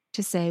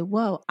 to say,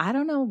 whoa, I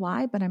don't know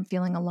why, but I'm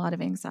feeling a lot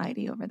of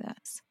anxiety over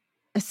this.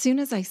 As soon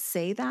as I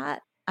say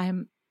that,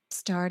 I'm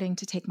starting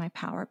to take my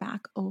power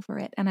back over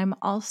it. And I'm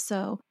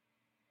also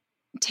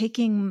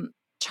taking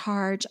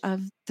charge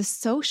of the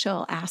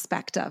social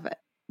aspect of it,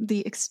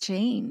 the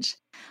exchange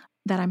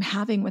that I'm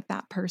having with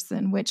that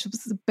person, which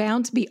was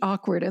bound to be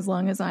awkward as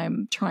long as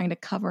I'm trying to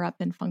cover up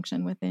and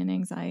function within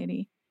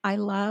anxiety. I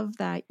love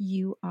that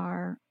you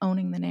are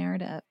owning the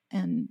narrative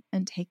and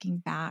taking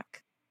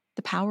back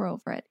the power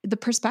over it. The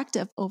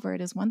perspective over it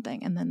is one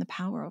thing, and then the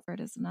power over it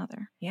is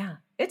another. Yeah.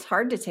 It's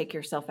hard to take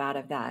yourself out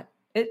of that.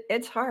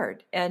 It's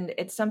hard. And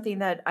it's something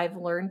that I've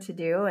learned to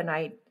do. And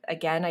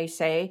I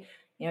say,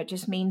 it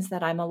just means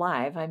that I'm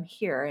alive. I'm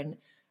here and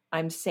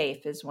I'm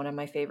safe is one of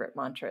my favorite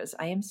mantras.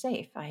 I am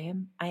safe. I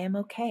am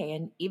okay.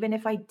 And even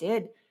if I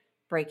did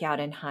break out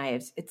in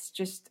hives,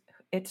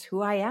 it's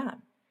who I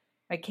am.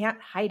 I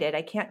can't hide it.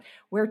 I can't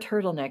wear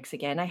turtlenecks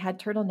again. I had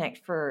turtleneck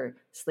for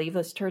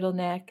sleeveless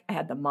turtleneck. I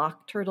had the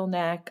mock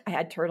turtleneck. I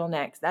had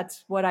turtlenecks.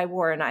 That's what I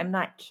wore. And I'm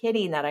not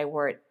kidding that I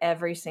wore it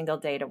every single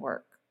day to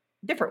work.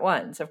 Different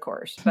ones, of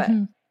course, but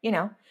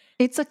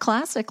it's a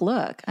classic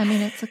look. I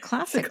mean, it's a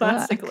classic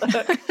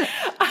look.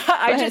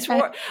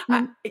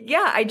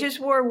 I just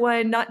wore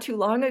one not too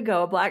long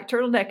ago, a black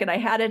turtleneck, and I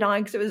had it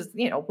on because it was,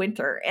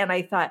 winter. And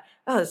I thought,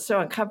 oh, it's so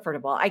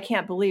uncomfortable. I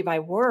can't believe I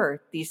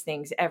wore these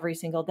things every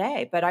single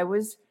day. But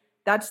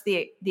that's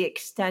the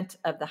extent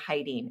of the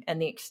hiding and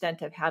the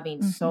extent of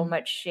having so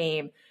much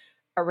shame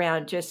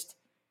around just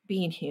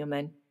being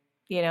human,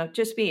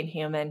 just being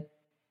human.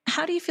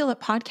 How do you feel that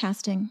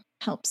podcasting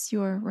helps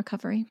your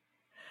recovery?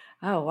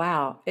 Oh,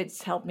 wow.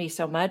 It's helped me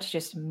so much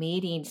just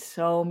meeting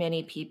so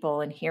many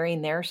people and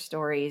hearing their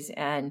stories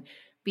and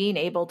being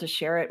able to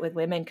share it with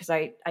women. Because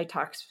I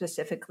talk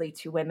specifically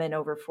to women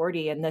over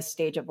 40 in this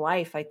stage of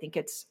life. I think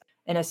it's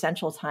an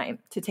essential time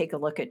to take a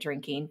look at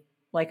drinking.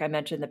 Like I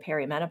mentioned, the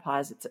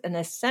perimenopause, it's an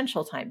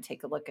essential time to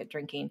take a look at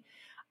drinking.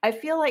 I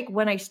feel like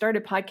when I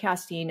started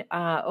podcasting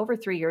over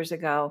 3 years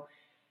ago,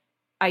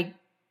 I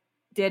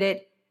did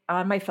it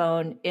on my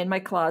phone in my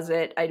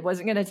closet. I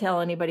wasn't going to tell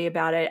anybody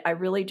about it. I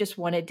really just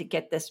wanted to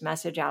get this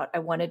message out. I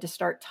wanted to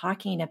start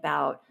talking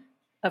about,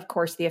 of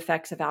course, the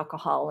effects of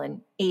alcohol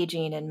and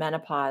aging and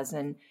menopause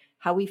and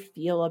how we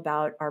feel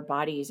about our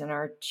bodies and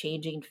our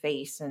changing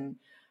face and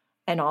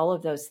all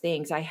of those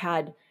things. I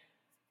had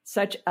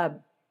such a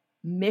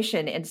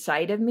mission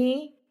inside of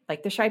me,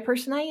 like the shy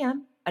person I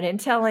am. I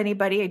didn't tell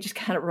anybody. I just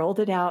kind of rolled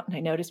it out and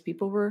I noticed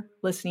people were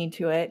listening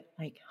to it.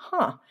 Like,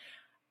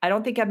 I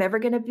don't think I'm ever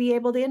going to be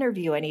able to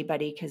interview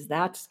anybody because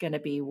that's going to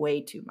be way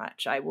too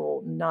much. I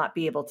will not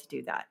be able to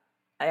do that.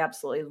 I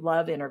absolutely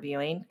love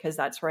interviewing because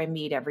that's where I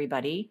meet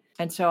everybody.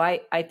 And so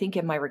I think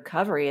in my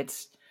recovery,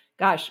 it's,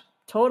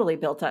 totally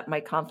built up my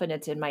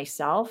confidence in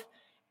myself.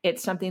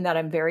 It's something that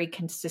I'm very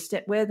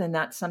consistent with. And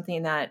that's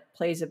something that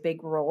plays a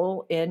big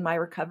role in my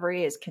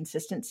recovery is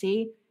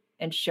consistency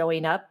and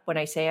showing up when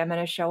I say I'm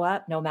going to show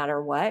up, no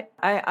matter what.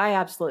 I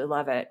absolutely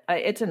love it.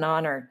 It's an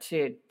honor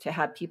to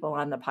have people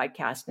on the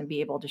podcast and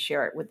be able to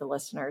share it with the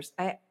listeners.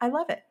 I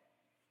love it.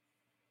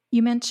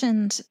 You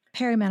mentioned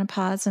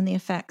perimenopause and the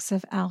effects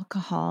of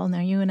alcohol. Now,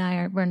 you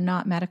and we're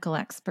not medical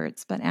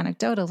experts, but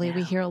anecdotally,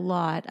 we hear a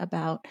lot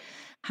about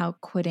how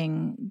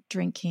quitting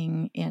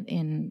drinking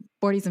in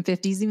 40s and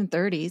 50s, even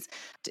 30s,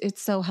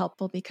 it's so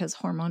helpful because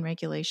hormone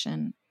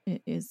regulation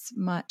is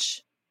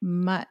much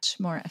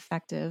more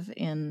effective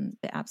in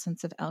the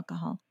absence of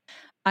alcohol.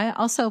 I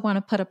also want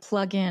to put a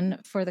plug in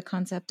for the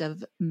concept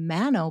of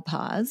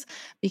menopause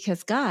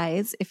because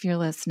guys, if you're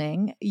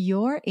listening,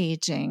 your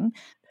aging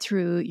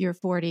through your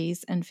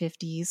 40s and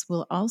 50s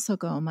will also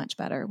go much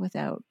better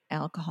without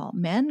alcohol.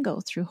 Men go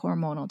through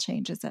hormonal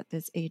changes at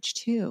this age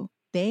too.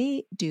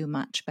 They do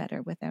much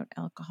better without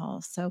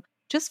alcohol. So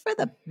just for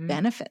the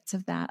benefits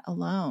of that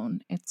alone,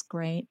 it's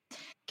great.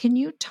 Can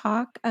you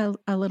talk a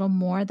little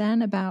more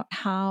then about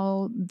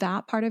how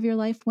that part of your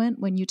life went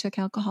when you took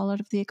alcohol out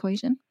of the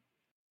equation?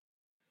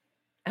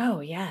 Oh,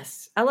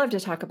 yes. I love to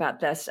talk about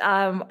this.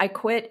 I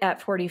quit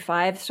at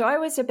 45. So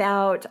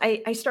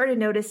I started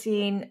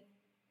noticing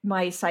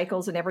my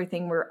cycles and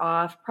everything were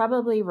off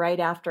probably right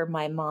after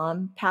my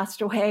mom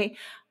passed away,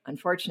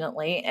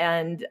 unfortunately.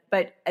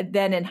 But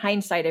then in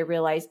hindsight, I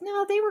realized,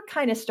 no, they were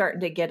kind of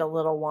starting to get a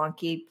little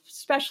wonky,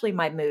 especially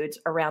my moods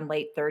around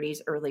late 30s,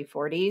 early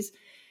 40s.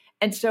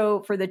 And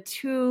so for the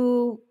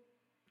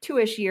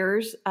two-ish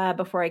years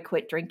before I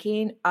quit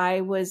drinking,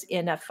 I was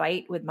in a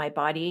fight with my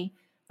body.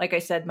 Like I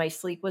said, my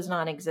sleep was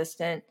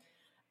non-existent.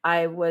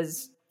 I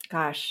was,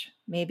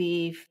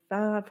 maybe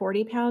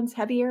 40 pounds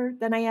heavier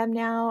than I am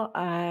now.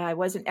 I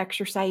wasn't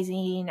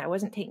exercising. I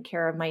wasn't taking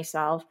care of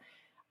myself.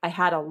 I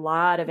had a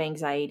lot of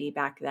anxiety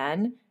back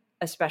then,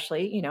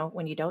 especially,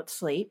 when you don't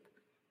sleep,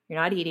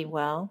 you're not eating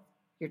well,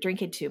 you're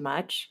drinking too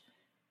much,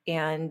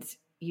 and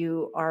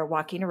you are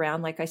walking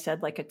around, like I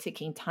said, like a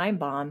ticking time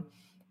bomb.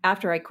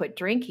 After I quit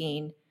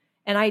drinking,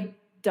 and I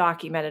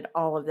documented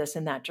all of this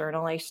in that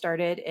journal I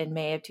started in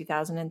May of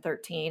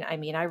 2013. I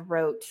mean, I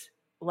wrote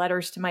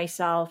letters to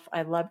myself.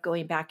 I love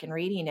going back and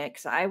reading it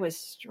because I was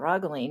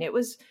struggling. And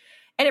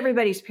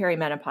everybody's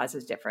perimenopause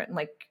is different.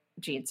 Like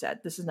Jean said,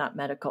 this is not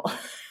medical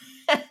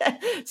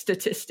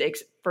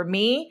statistics. For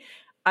me,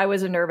 I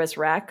was a nervous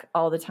wreck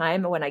all the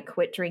time. When I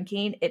quit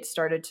drinking, it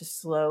started to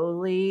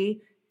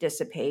slowly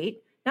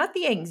dissipate. Not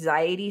the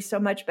anxiety so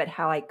much, but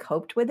how I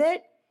coped with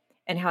it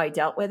and how I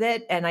dealt with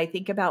it. And I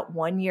think about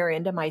 1 year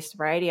into my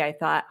sobriety, I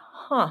thought,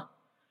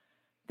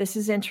 this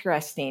is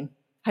interesting.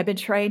 I've been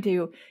trying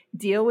to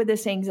deal with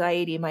this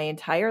anxiety my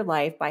entire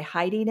life by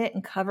hiding it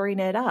and covering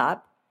it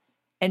up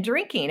and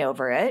drinking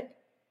over it.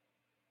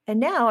 And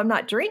now I'm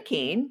not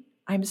drinking.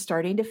 I'm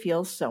starting to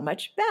feel so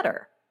much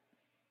better.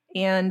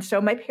 And so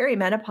my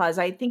perimenopause,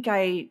 I think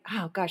I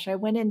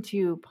went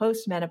into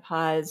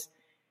postmenopause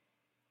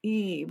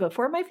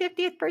before my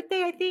 50th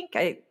birthday, I think.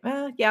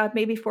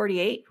 Maybe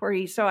 48,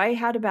 40. So I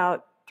had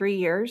about 3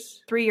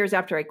 years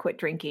after I quit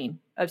drinking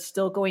of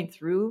still going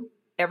through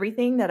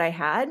everything that I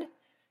had.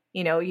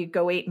 You'd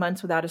go 8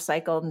 months without a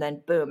cycle and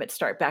then boom, it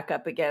start back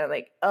up again. I'm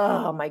like,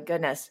 oh my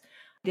goodness.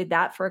 Did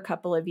that for a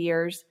couple of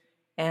years.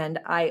 And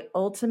I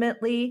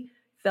ultimately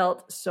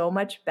felt so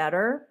much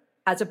better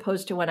as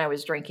opposed to when I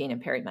was drinking in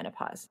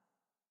perimenopause.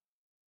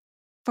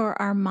 For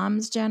our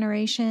mom's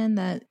generation,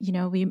 that,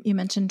 you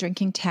mentioned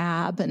drinking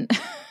tab, and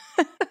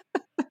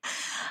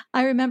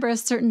I remember a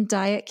certain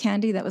diet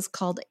candy that was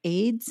called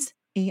AIDS,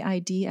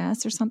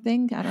 AIDS or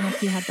something. I don't know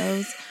if you had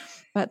those,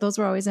 but those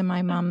were always in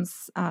my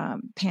mom's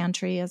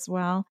pantry as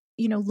well.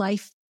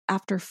 Life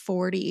after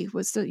 40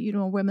 was,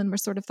 women were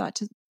sort of thought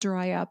to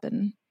dry up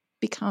and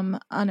become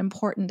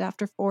unimportant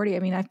after 40. I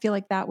mean, I feel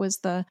like that was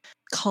the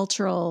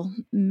cultural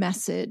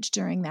message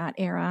during that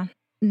era.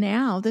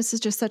 Now, this is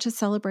just such a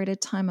celebrated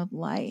time of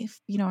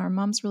life. Our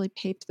moms really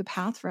paved the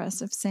path for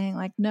us of saying,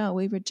 like, no,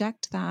 we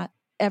reject that.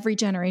 Every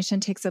generation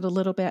takes it a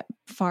little bit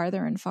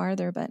farther and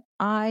farther, but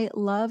I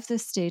love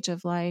this stage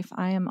of life.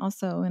 I am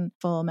also in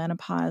full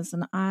menopause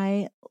and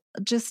I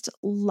just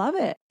love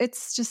it.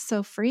 It's just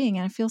so freeing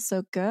and I feel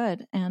so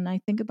good. And I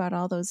think about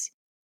all those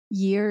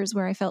years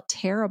where I felt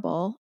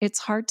terrible. It's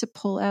hard to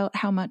pull out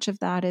how much of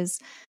that is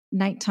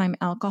nighttime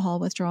alcohol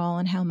withdrawal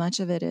and how much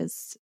of it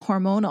is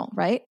hormonal,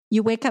 right?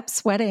 You wake up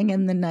sweating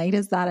in the night.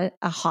 Is that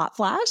a hot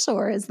flash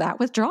or is that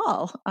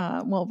withdrawal?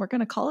 Well, we're going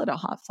to call it a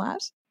hot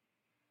flash.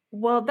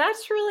 Well,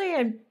 that's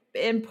really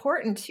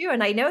important too.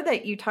 And I know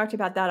that you talked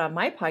about that on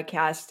my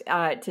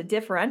podcast to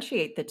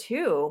differentiate the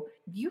two.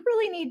 You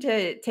really need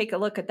to take a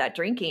look at that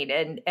drinking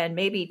and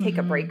maybe take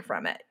a break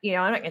from it.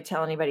 I'm not going to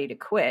tell anybody to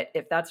quit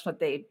if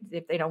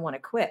they don't want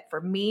to quit. For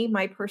me,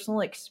 my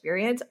personal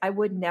experience, I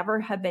would never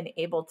have been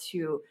able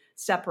to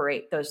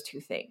separate those two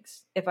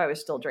things if I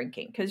was still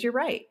drinking. Because you're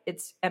right.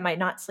 Am I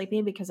not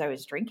sleeping because I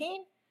was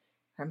drinking?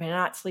 Or am I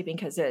not sleeping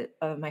because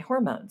of my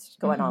hormones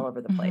going all over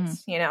the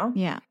place?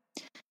 Yeah.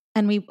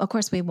 And we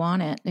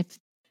want it.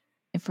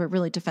 If we're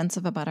really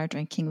defensive about our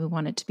drinking, we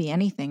want it to be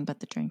anything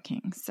but the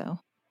drinking. So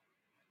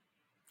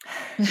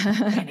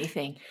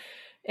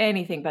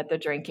anything but the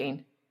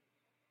drinking.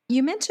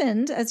 You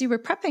mentioned as you were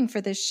prepping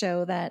for this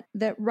show that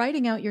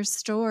writing out your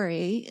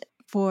story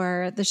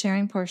for the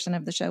sharing portion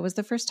of the show was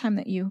the first time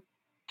that you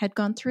had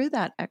gone through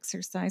that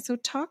exercise. So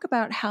talk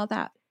about how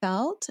that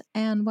felt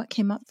and what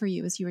came up for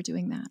you as you were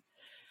doing that.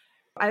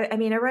 I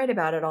mean, I write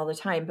about it all the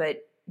time, but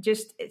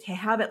just to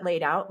have it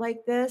laid out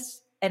like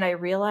this, and I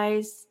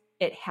realized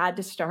it had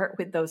to start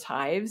with those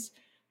hives,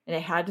 and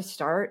it had to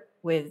start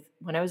with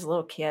when I was a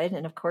little kid,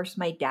 and of course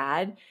my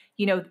dad,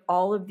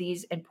 all of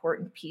these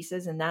important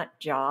pieces in that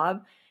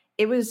job.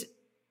 It was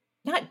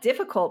not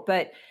difficult,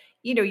 but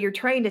you're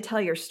trying to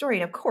tell your story.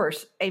 And of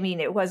course, I mean,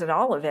 it wasn't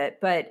all of it,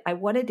 but I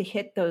wanted to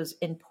hit those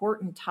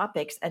important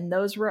topics. And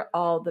those were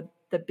all the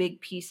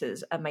big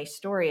pieces of my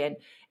story.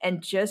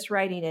 And just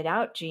writing it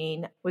out,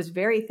 Jean, was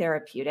very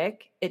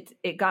therapeutic.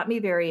 It got me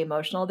very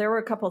emotional. There were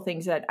a couple of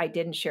things that I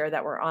didn't share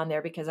that were on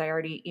there because I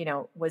already,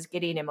 was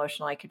getting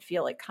emotional. I could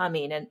feel it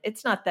coming. And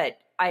it's not that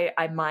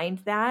I mind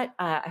that.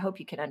 I hope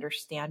you can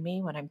understand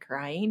me when I'm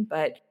crying,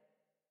 but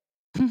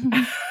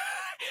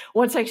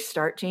once I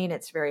start, Jane,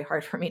 it's very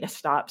hard for me to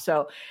stop.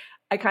 So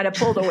I kind of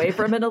pulled away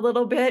from it a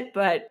little bit,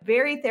 but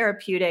very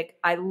therapeutic.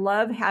 I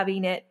love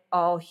having it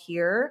all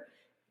here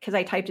because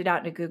I typed it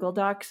out in a Google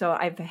Doc. So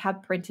I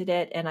have printed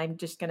it and I'm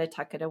just going to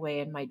tuck it away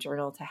in my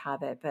journal to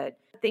have it. But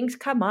things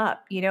come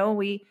up,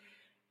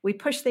 we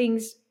push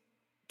things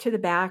to the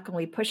back and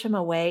we push them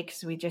away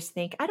because we just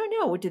think, I don't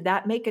know, did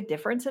that make a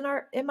difference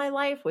in my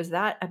life? Was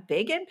that a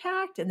big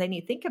impact? And then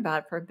you think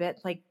about it for a bit,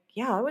 like,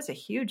 yeah, that was a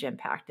huge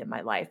impact in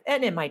my life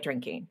and in my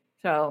drinking.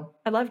 So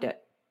I loved it.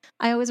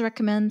 I always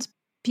recommend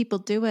people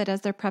do it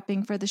as they're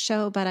prepping for the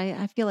show, but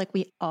I feel like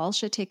we all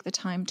should take the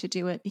time to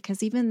do it,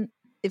 because even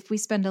if we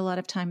spend a lot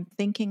of time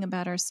thinking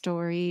about our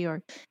story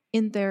or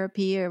in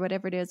therapy or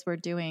whatever it is we're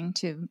doing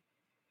to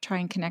try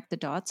and connect the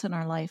dots in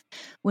our life,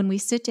 when we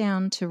sit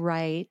down to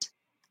write,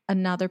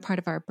 another part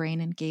of our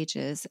brain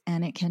engages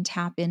and it can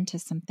tap into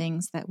some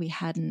things that we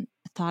hadn't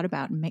thought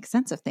about and make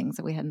sense of things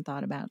that we hadn't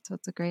thought about. So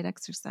it's a great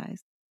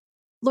exercise.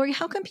 Lori,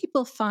 how can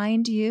people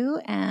find you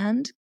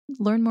and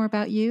learn more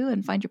about you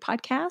and find your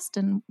podcast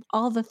and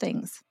all the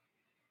things?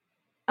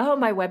 Oh,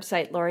 my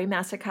website,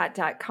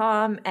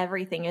 LoriMassicot.com.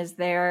 Everything is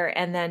there.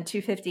 And then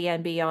 250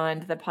 and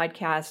Beyond, the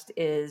podcast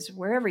is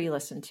wherever you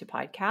listen to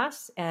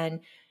podcasts.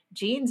 And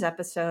Jean's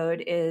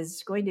episode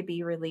is going to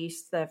be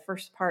released the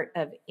first part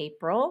of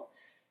April.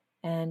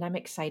 And I'm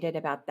excited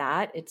about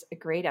that. It's a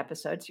great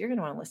episode. So you're going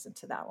to want to listen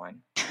to that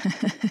one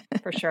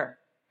for sure.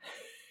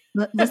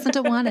 Listen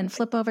to one and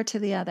flip over to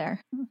the other,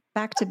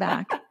 back to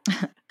back.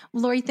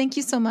 Lori, thank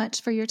you so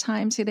much for your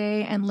time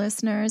today. And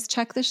listeners,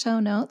 check the show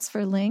notes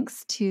for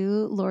links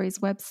to Lori's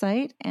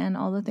website and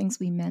all the things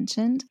we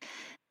mentioned.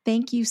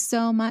 Thank you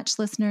so much,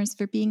 listeners,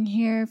 for being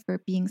here,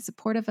 for being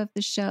supportive of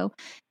the show.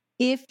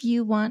 If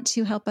you want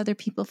to help other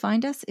people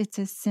find us, it's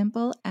as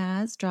simple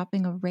as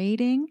dropping a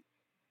rating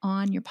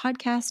on your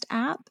podcast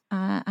app.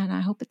 And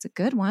I hope it's a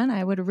good one.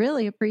 I would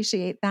really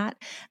appreciate that.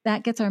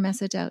 That gets our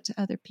message out to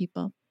other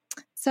people.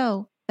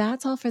 So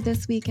that's all for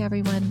this week,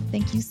 everyone.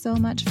 Thank you so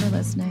much for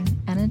listening.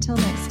 And until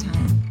next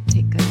time,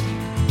 take good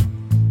care.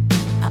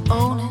 I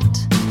own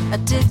it, I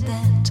did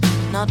that.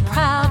 Not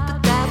proud,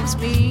 but that was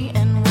me.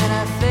 And when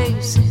I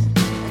face it,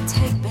 I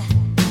take back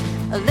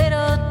a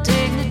little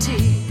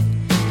dignity.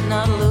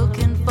 Not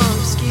looking for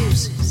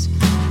excuses.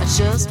 I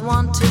just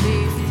want to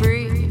be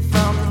free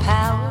from the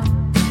power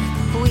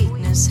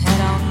weakness had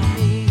on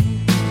me.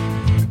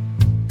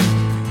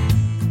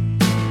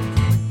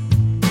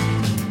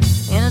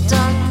 In a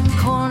dark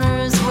corner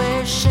is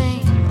where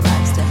shame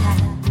likes to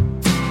hide.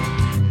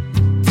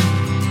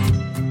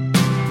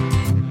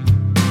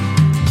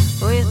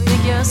 Oh, you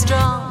think you're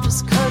strong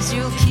just 'cause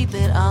you keep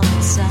it all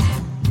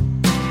inside.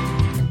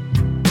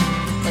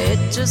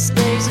 It just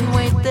stays and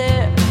wait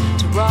there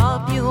to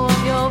rob you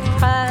of your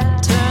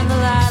pride. Turn the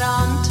light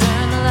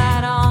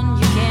on,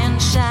 you can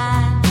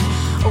shine.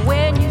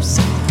 When you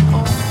say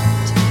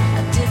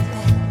I did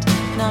that,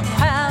 not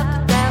proud,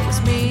 but that was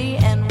me.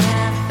 And when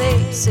I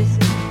face it,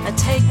 I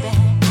take back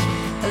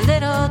a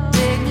little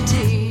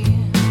dignity.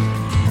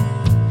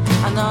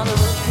 I'm not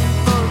looking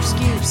for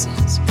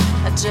excuses.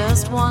 I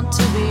just want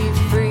to be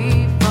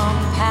free from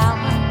the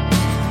power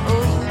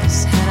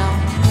weakness had on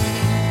me.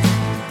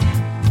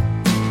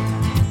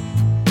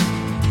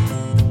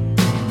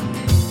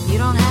 You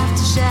don't have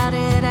to shout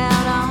it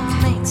out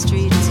on Main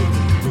Street to be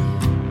clear.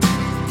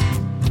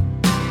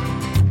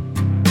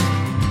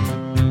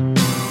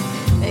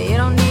 You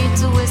don't need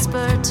to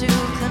whisper to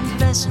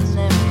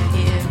confessionary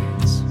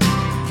ears.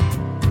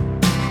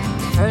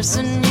 The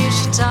person you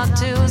should talk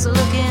to is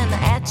looking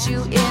at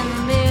you in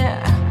the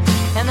mirror,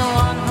 and the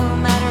one who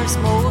matters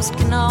most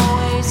can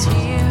always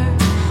hear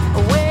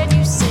when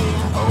you say,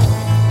 I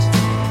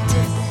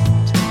did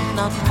that.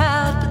 Not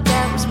proud, but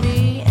that was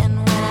me. And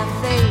when I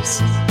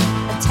face it,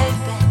 I take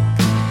back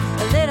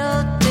a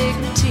little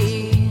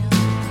dignity.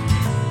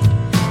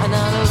 I'm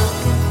not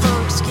looking for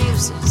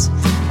excuses.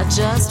 I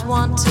just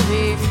want to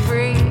be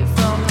free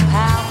from the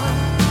power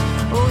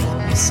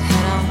weakness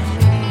had on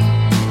me.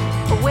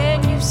 When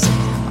you say,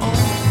 I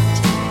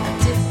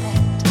did that.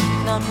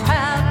 Not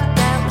proud, but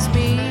that was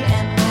me.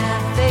 And when I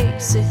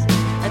face it,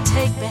 I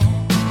take back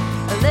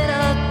a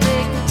little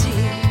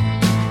dignity.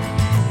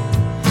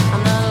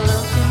 I'm not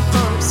looking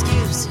for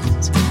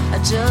excuses. I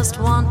just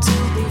want to